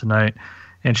Words tonight.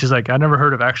 And she's like, I never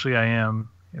heard of Actually I Am,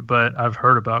 but I've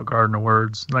heard about Garden of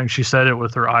Words. Like, she said it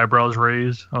with her eyebrows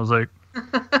raised. I was like,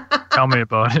 tell me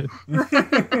about it.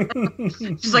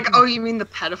 She's like, oh, you mean the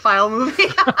pedophile movie?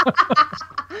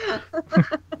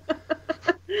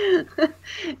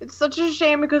 It's such a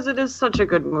shame because it is such a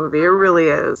good movie. It really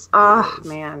is. Oh,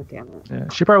 man, damn it. Yeah,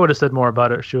 she probably would have said more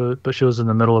about it, but she was in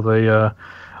the middle of a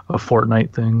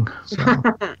Fortnite thing. So.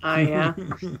 Oh, yeah.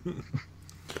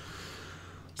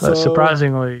 But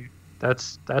surprisingly,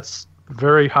 that's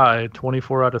very high,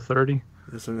 24 out of 30.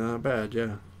 It's not bad,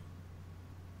 yeah.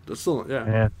 That's still, yeah.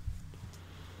 Man.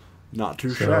 Not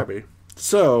too shabby.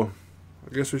 So,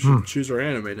 I guess we should choose our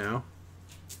anime now.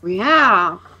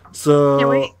 Yeah.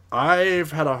 So,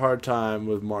 I've had a hard time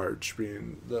with March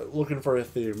looking for a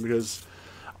theme because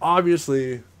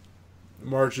obviously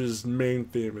March's main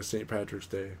theme is St. Patrick's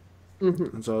Day.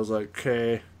 Mm-hmm. And so I was like,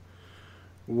 okay,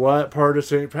 what part of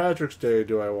St. Patrick's Day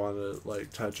do I want to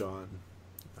like touch on?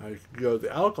 I could go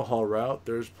the alcohol route.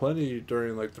 There's plenty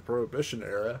during like the Prohibition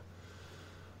era.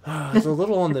 It's a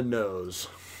little on the nose.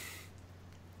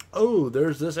 Oh,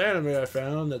 there's this anime I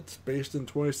found that's based in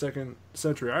 22nd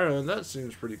century Ireland. That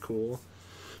seems pretty cool.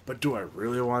 But do I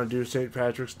really want to do St.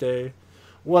 Patrick's Day?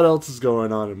 What else is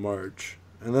going on in March?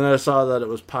 And then I saw that it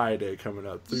was Pi Day coming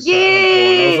up.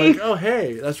 Yay! And I was like, oh,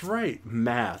 hey, that's right.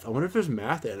 Math. I wonder if there's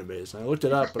math animes. And I looked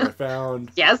it up, and I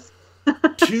found yes.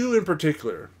 2 in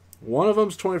particular. One of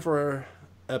them's 24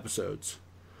 episodes.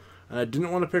 And I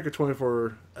didn't want to pick a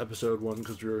 24 episode one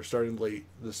because we were starting late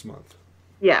this month.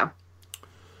 Yeah.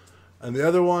 And the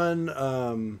other one,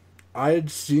 I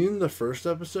had seen the first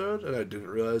episode, and I didn't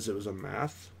realize it was a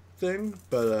math thing.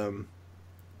 But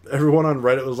everyone on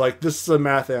Reddit was like, this is a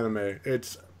math anime.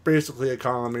 It's basically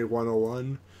Economy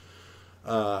 101.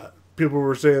 People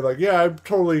were saying, like, yeah, you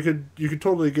could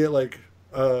totally get, like,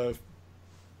 a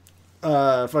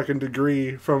fucking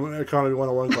degree from Economy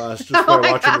 101 class just by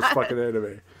watching this fucking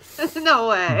anime. No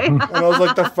way. And I was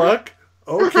like, the fuck?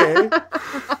 Okay.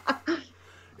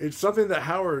 It's something that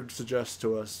Howard suggests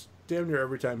to us damn near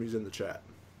every time he's in the chat.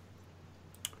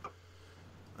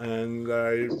 And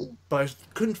I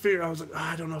couldn't figure. I was like,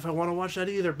 I don't know if I want to watch that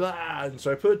either. Blah. And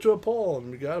so I put it to a poll, and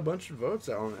we got a bunch of votes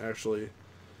on it, actually.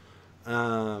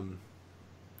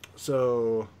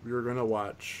 So we were gonna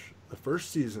watch the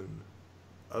first season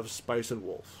of Spice and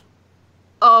Wolf.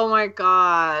 Oh my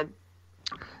god.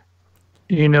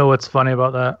 You know what's funny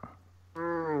about that?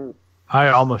 I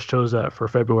almost chose that for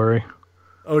February.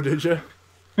 Oh, did you?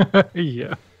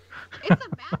 Yeah. It's a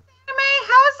math anime?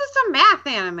 How is this a math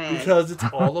anime? Because it's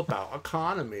all about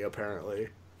economy, apparently.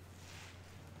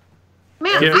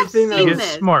 Man, I've seen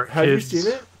this. Smart Have kids. you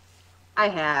seen it? I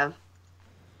have.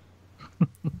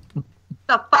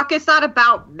 The fuck, it's not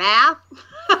about math?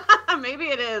 Maybe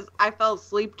it is. I fell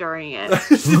asleep during it.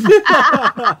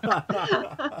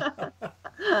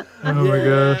 Oh my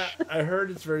gosh. I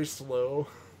heard it's very slow.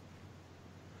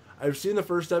 I've seen the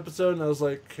first episode and I was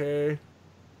like, okay.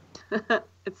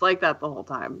 It's like that the whole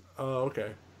time. Oh,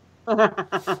 okay.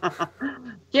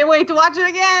 Can't wait to watch it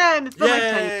again. It's been Yay! like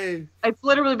 10 years. It's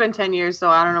literally been 10 years, so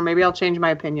I don't know. Maybe I'll change my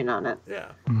opinion on it.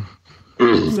 Yeah.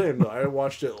 Same though. I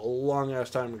watched it a long ass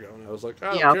time ago and I was like,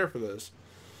 I don't care for this.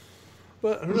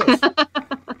 But who knows?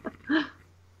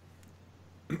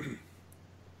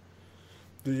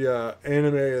 The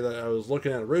anime that I was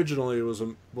looking at originally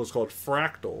was called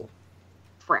Fractal.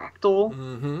 Fractal?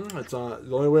 Mm-hmm. It's on.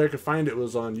 The only way I could find it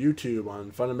was on YouTube,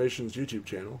 on Funimation's YouTube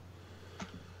channel.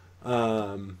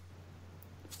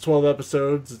 12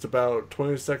 episodes. It's about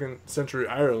 22nd century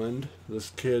Ireland.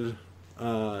 This kid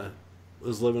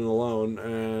is living alone,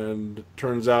 and it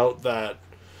turns out that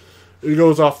it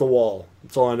goes off the wall.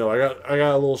 That's all I know. I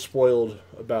got a little spoiled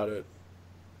about it.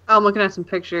 Oh, I'm looking at some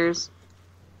pictures.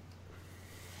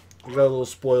 You got a little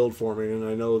spoiled for me, and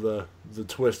I know the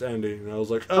twist ending. And I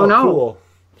was like, oh no. Cool.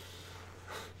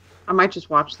 I might just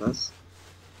watch this.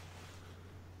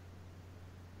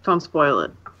 Don't spoil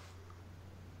it.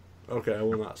 Okay, I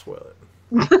will not spoil it.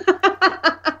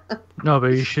 No,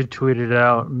 but you should tweet it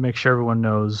out and make sure everyone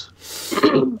knows.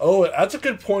 Oh, that's a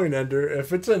good point, Ender.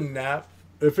 If it's nap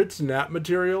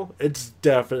material, it's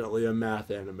definitely a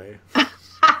math anime.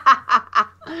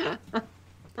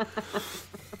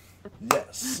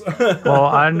 Yes. Well,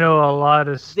 I know a lot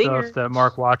of stuff Zinger. that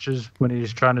Mark watches when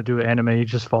he's trying to do anime. He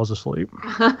just falls asleep.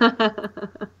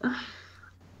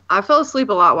 I fell asleep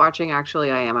a lot watching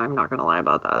Actually I Am. I'm not going to lie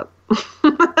about that.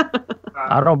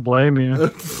 I don't blame you.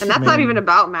 And that's not even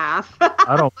about math.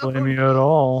 I don't blame you at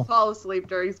all. Fall asleep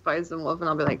during Spice and Wolf, and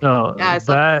I'll be like, No, yeah, I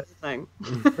saw that the thing.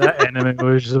 that anime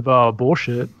was just about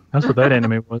bullshit. That's what that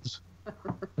anime was.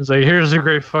 It's like, here's a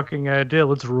great fucking idea.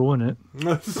 Let's ruin it.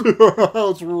 Let's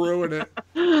ruin it.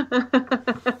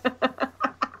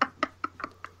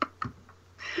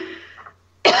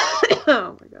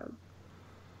 Oh my god.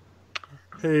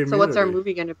 Hey, So what's our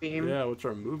movie going to be? Yeah, what's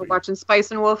our movie? We're watching Spice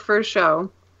and Wolf for a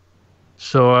show.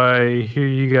 So I hear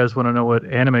you guys want to know what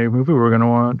anime movie we're going to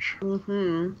watch.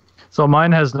 Mm-hmm. So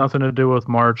mine has nothing to do with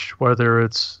March, whether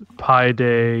it's Pi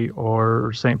Day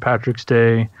or St. Patrick's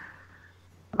Day.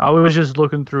 I was just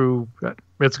looking through.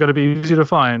 It's going to be easy to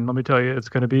find. Let me tell you, it's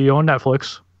going to be on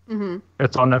Netflix. Mm-hmm.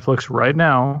 It's on Netflix right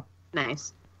now.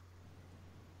 Nice.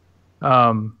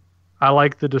 I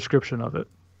like the description of it.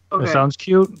 Okay. It sounds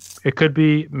cute. It could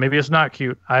be, maybe it's not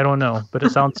cute. I don't know, but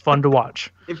it sounds fun to watch.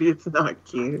 Maybe it's not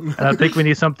cute. And I think we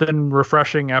need something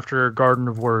refreshing after Garden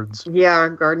of Words. Yeah,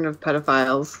 Garden of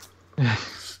Pedophiles.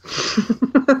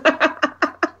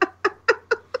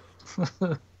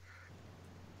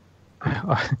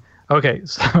 Okay,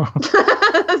 so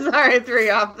Sorry, I threw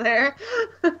you off there.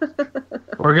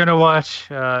 we're gonna watch.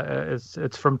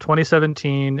 It's from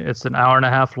 2017. It's an hour and a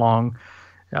half long.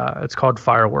 It's called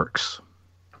Fireworks.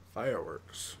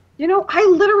 Fireworks. You know, I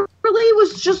literally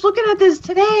was just looking at this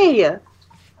today.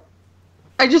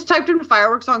 I just typed in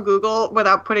fireworks on Google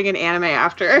without putting an anime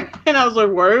after. And I was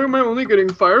like, why am I only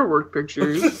getting firework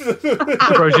pictures?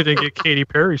 Surprised you didn't get Katy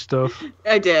Perry stuff.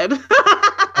 I did.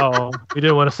 Oh, you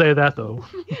didn't want to say that though.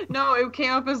 No, it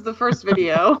came up as the first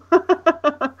video.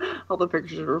 All the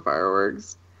pictures were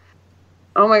fireworks.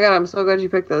 Oh my god, I'm so glad you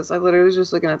picked this. I literally was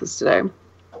just looking at this today.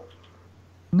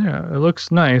 Yeah, it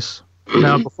looks nice.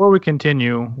 Now, before we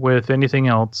continue with anything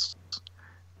else,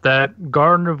 that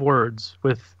Garden of Words,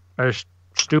 with as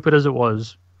stupid as it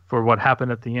was for what happened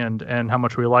at the end and how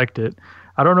much we liked it,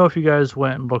 I don't know if you guys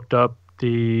went and looked up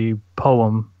the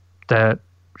poem that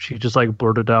she just like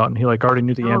blurted out and he like already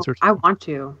knew the answer to. I want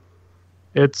to.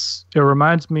 It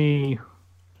reminds me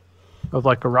of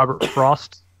like a Robert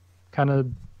Frost kind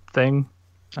of thing.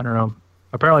 I don't know.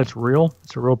 Apparently it's real.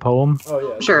 It's a real poem. Oh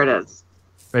yeah. Sure it is.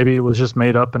 Maybe it was just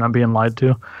made up and I'm being lied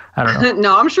to. I don't know.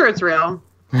 No, I'm sure it's real.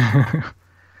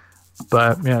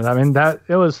 But yeah, I mean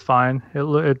it was fine.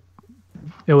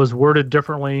 It was worded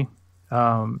differently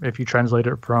if you translate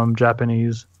it from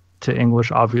Japanese to English,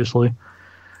 obviously.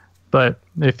 But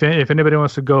if anybody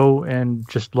wants to go and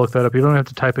just look that up, you don't have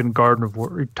to type in Garden of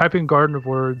Words. Type in Garden of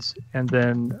Words and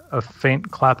then a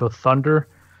faint clap of thunder,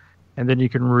 and then you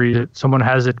can read it. Someone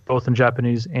has it both in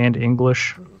Japanese and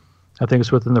English. I think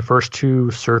it's within the first 2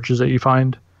 searches that you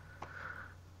find.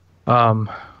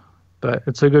 But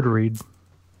it's a good read.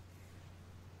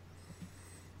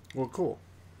 Well, cool.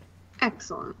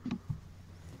 Excellent.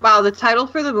 Wow, the title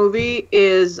for the movie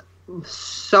is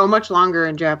so much longer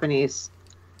in Japanese.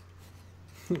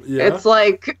 Yeah. It's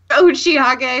like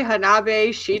Uchihage Hanabe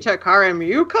Shitakara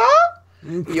Myuka?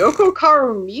 Yoko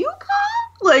Karu Myuka?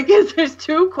 Like, there's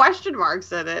 2 question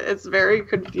marks in it. It's very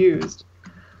confused.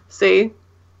 See?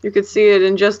 You could see it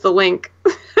in just the link.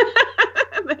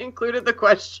 They included the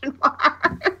question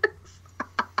marks.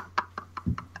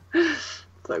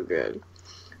 So good.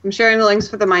 I'm sharing the links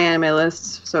for the My Anime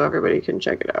lists so everybody can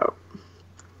check it out.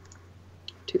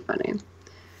 Too funny.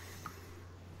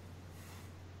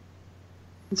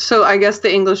 So I guess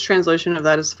the English translation of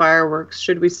that is fireworks.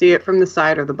 Should we see it from the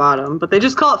side or the bottom? But they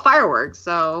just call it fireworks,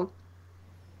 so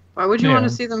why would you want to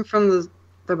see them from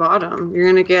the bottom? You're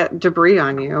going to get debris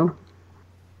on you.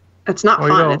 It's not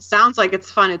fun. It sounds like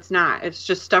it's fun. It's not. It's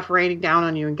just stuff raining down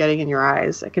on you and getting in your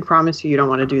eyes. I can promise you don't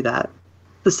want to do that.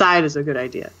 The side is a good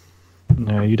idea.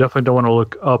 Yeah, you definitely don't want to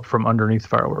look up from underneath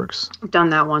fireworks. I've done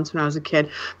that once when I was a kid.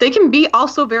 They can be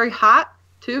also very hot,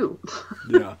 too.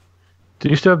 Yeah. Do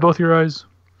you still have both your eyes?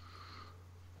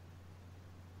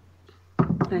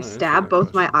 Can I stab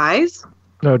both my eyes?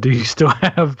 No, do you still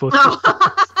have both?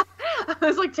 I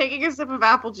was like taking a sip of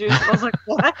apple juice. I was like,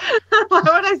 what? Why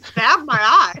would I stab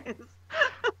my eyes?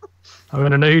 I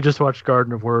mean, I know you just watched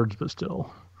Garden of Words, but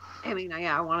still. I mean,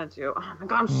 yeah, I wanted to. Oh my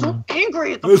god, I'm so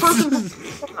angry at the person.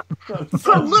 I'm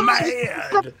so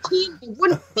mad. I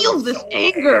wouldn't feel this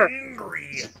anger.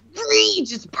 Angry.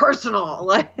 Rage is personal.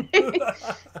 Like,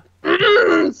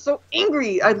 so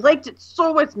angry. I liked it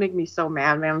so much. It's making me so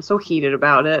mad, man. I'm so heated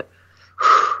about it.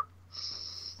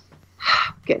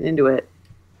 Getting into it.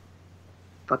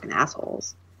 Fucking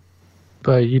assholes.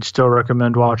 But you'd still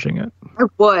recommend watching it. I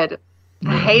would.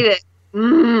 I hate it.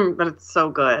 But it's so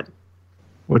good.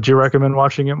 Would you recommend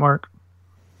watching it, Mark?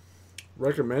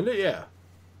 Recommend it? Yeah.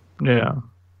 Yeah.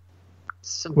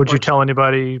 Would you tell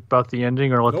anybody about the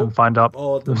ending or let them find out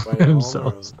I'll let them find out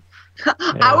themselves?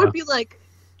 I would be like,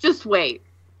 just wait.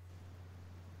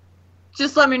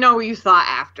 Just let me know what you thought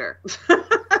after.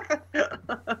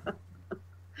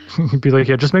 You'd be like,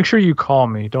 yeah, just make sure you call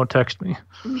me. Don't text me.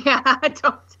 Yeah,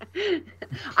 don't.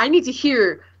 I need to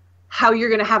hear how you're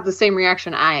going to have the same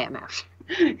reaction I am after.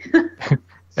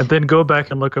 And then go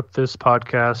back and look up this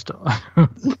podcast.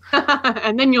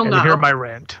 And then you'll know. Hear my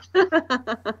rant.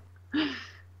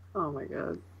 Oh my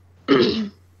god.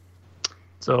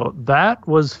 So that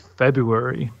was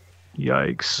February.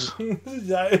 Yikes.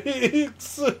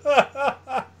 Yikes.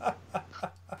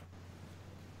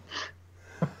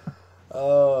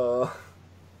 Oh.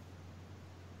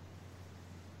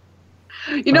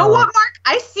 You know what, Mark?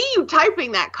 I see you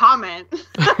typing that comment.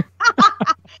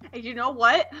 And you know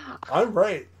what? I'm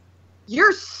right.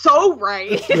 You're so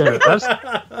right. Yeah,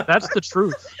 that's the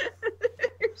truth.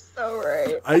 You're so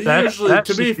right.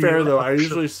 To be fair though, I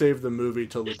usually save the movie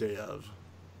till the day of.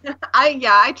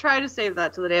 I try to save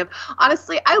that to the day of.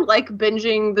 Honestly, I like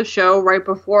binging the show right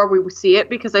before we see it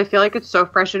because I feel like it's so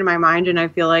fresh in my mind and I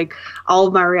feel like all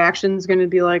of my reactions going to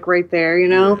be like right there, you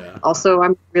know? Yeah. Also,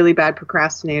 I'm a really bad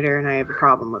procrastinator and I have a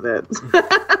problem with it.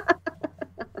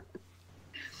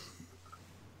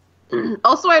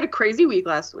 Also, I had a crazy week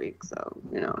last week, so,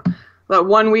 you know, that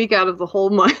 1 week out of the whole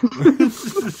month.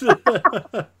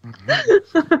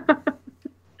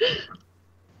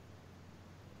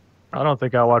 I don't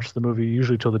think I watch the movie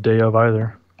usually till the day of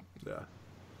either. Yeah.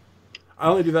 I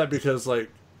only do that because, like,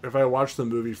 if I watch the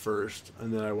movie first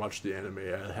and then I watch the anime,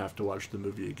 I have to watch the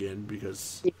movie again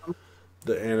because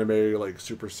the anime, like,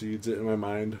 supersedes it in my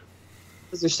mind.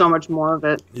 Because there's so much more of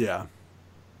it. Yeah.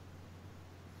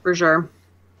 For sure.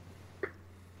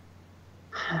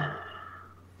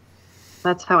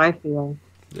 That's how I feel.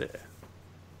 Yeah.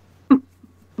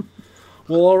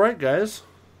 Well, all right, guys.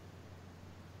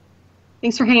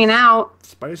 Thanks for hanging out.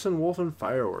 Spice and Wolf and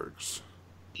Fireworks.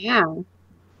 Yeah.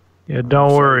 Yeah,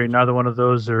 don't worry. Neither one of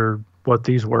those are what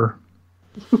these were.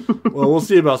 Well, we'll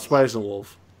see about Spice and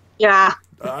Wolf. Yeah.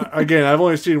 Again, I've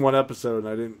only seen one episode, and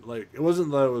I didn't like. It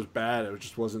wasn't that it was bad. It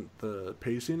just wasn't the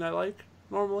pacing I like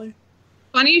normally.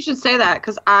 Funny you should say that,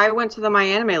 because I went to the My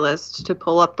Anime List to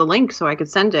pull up the link so I could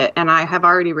send it, and I have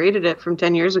already rated it from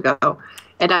 10 years ago,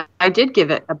 and I did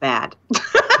give it a bad.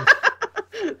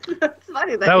 That's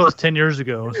funny. That was 10 years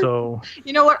ago, so...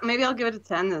 You know what? Maybe I'll give it a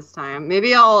 10 this time.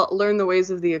 Maybe I'll learn the ways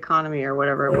of the economy or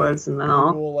whatever it was, and then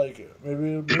I'll... We'll like it.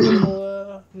 Maybe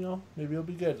we'll, maybe it'll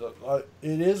be good.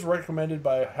 It is recommended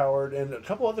by Howard, and a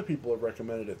couple other people have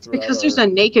recommended it throughout. Because there's a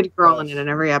naked girl in it in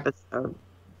every episode.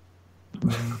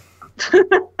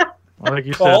 Well, like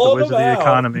you said, the ways of the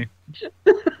economy.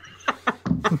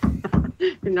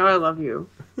 You know I love you,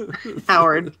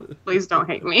 Howard. Please don't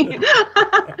hate me.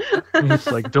 It's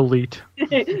like delete.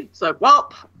 It's like,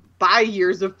 well, bye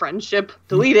years of friendship.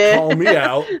 Delete it. Call me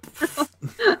out.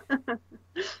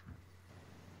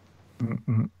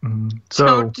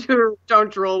 So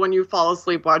don't drool when you fall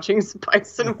asleep watching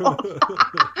Spice and Wolf.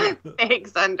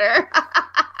 Thanks, Ender.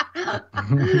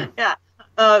 Yeah.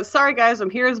 Sorry guys, I'm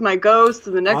here as my ghost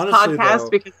in the next podcast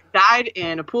because I died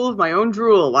in a pool of my own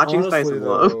drool watching Spice and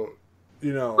Wolf.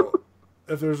 You know,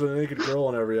 if there's a naked girl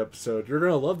in every episode, you're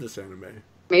gonna love this anime.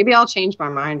 Maybe I'll change my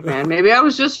mind, man. Maybe I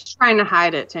was just trying to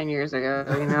hide it 10 years ago.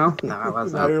 You know? No, I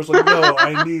wasn't. Now you're like, no,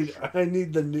 I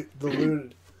need the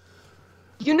lewd.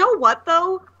 You know what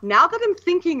though? Now that I'm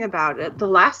thinking about it, the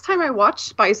last time I watched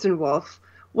Spice and Wolf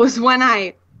was when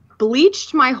I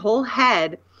bleached my whole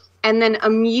head And then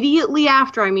immediately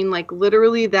after, I mean, like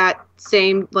literally that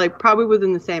same, like probably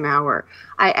within the same hour,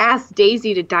 I asked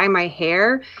Daisy to dye my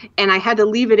hair, and I had to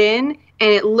leave it in,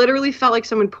 and it literally felt like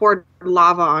someone poured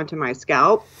lava onto my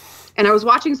scalp. And I was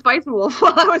watching Spice and Wolf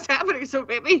while that was happening, so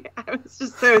maybe I was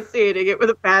just associating it with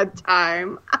a bad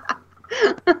time.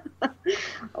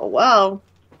 Oh, well.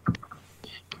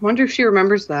 Wonder if she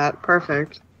remembers that.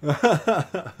 Perfect.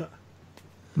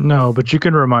 No, but you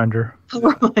can remind her.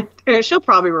 She'll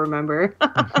probably remember.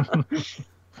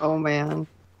 Oh, man.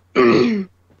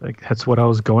 Like, that's what I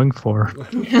was going for.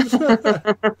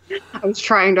 I was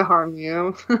trying to harm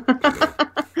you.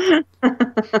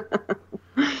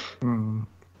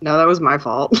 No, that was my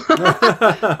fault.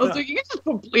 I was like, you can just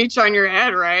put bleach on your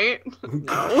head, right?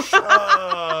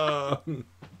 No.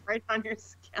 Right on your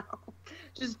scalp.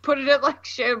 Just put it in like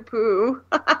shampoo.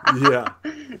 Yeah.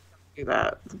 Do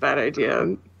that. It's a bad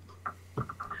idea.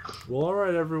 Well, all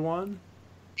right, everyone.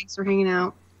 Thanks for hanging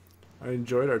out. I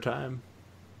enjoyed our time.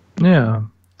 Yeah.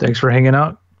 Thanks for hanging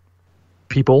out,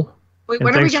 people. Wait, And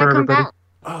when are we thanks going to for come everybody.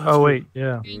 back? Oh, wait.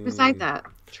 Yeah. Beside that,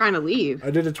 trying to leave. I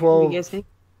did a What do you guys 12 think?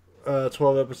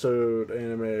 episode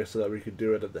anime so that we could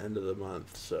do it at the end of the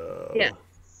month. So Yeah.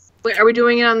 Wait, are we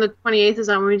doing it on the 28th? Is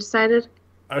that when we decided?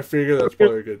 I figure that's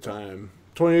probably a good time.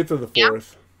 28th or the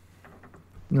 4th.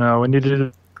 No, we need to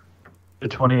do the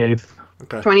 28th.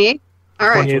 Okay. 28th? All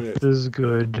right. 28th is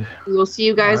good. We will see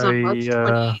you guys on March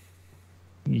 28th.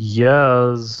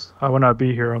 Yes. I will not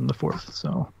be here on the 4th,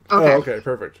 so. Okay. Oh, okay.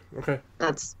 Perfect. Okay.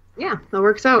 Yeah, that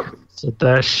works out. So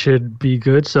that should be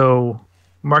good. So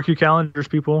mark your calendars,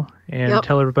 people, and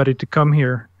tell everybody to come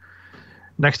here.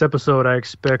 Next episode, I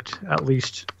expect at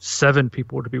least 7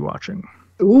 people to be watching.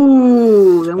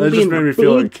 Ooh, that just made me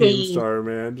feel like Keemstar,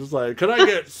 man. Just like, can I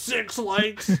get 6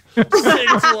 likes?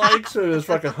 6 likes, and it's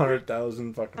fucking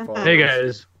 100,000 fucking followers. Hey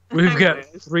guys, we've got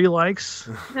 3 likes,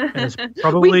 and it's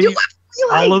probably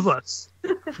all of us.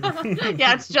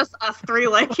 Yeah, it's just us 3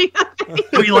 liking.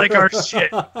 We like our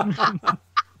shit.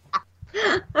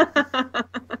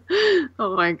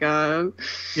 Oh my god.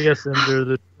 Yes, and they're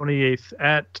the 28th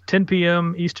at 10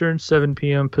 p.m. Eastern, 7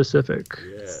 p.m. Pacific.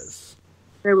 Yes.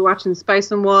 We're watching Spice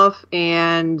and Wolf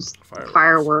and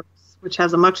Fireworks, which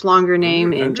has a much longer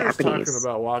name in Japanese. Talking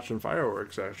about watching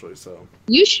Fireworks, actually, so.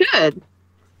 You should.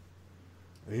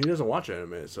 He doesn't watch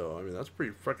anime, so, I mean, that's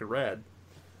pretty fucking rad.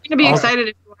 You're going to be excited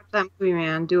if you watch that movie,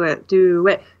 man. Do it. Do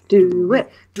it. Do it.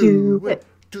 Do it.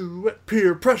 Do it.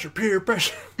 Peer pressure. Peer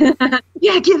pressure.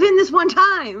 Yeah, give in this one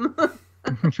time.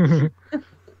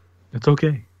 It's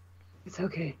okay. It's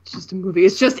okay. It's just a movie.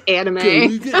 It's just anime.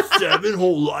 Can you get 7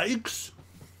 whole likes?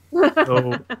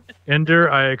 So,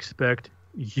 Ender, I expect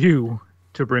you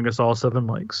to bring us all 7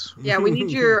 likes. Yeah, we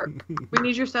need your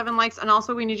 7 likes, and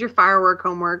also we need your firework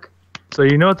homework. So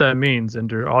you know what that means,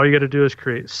 Ender. All you got to do is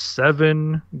create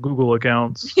 7 Google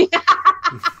accounts.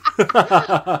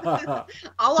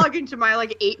 I'll log into my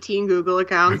 18 Google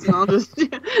accounts, and I'll just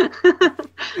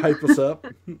hype us up.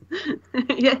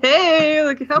 Yeah, hey,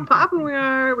 look how poppin' we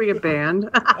are. We get banned.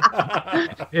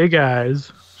 Hey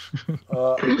guys.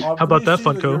 How about that,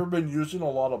 Funko? Have you ever been using a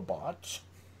lot of bots?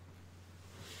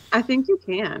 I think you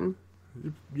can.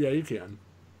 Yeah, you can.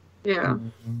 Yeah.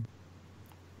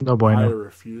 No I bueno.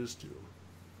 refuse to.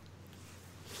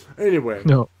 Anyway.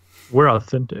 No, we're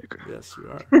authentic. Yes, we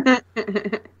are.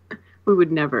 We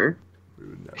would never. We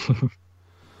would never.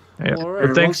 Yeah. Well, all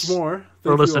right. Thanks Once more, for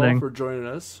thank listening. you all for joining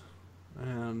us.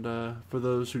 And for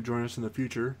those who join us in the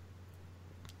future,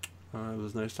 it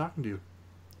was nice talking to you.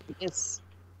 Yes.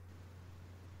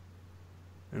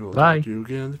 And we'll Bye. talk to you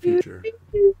again in the future.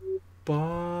 Bye.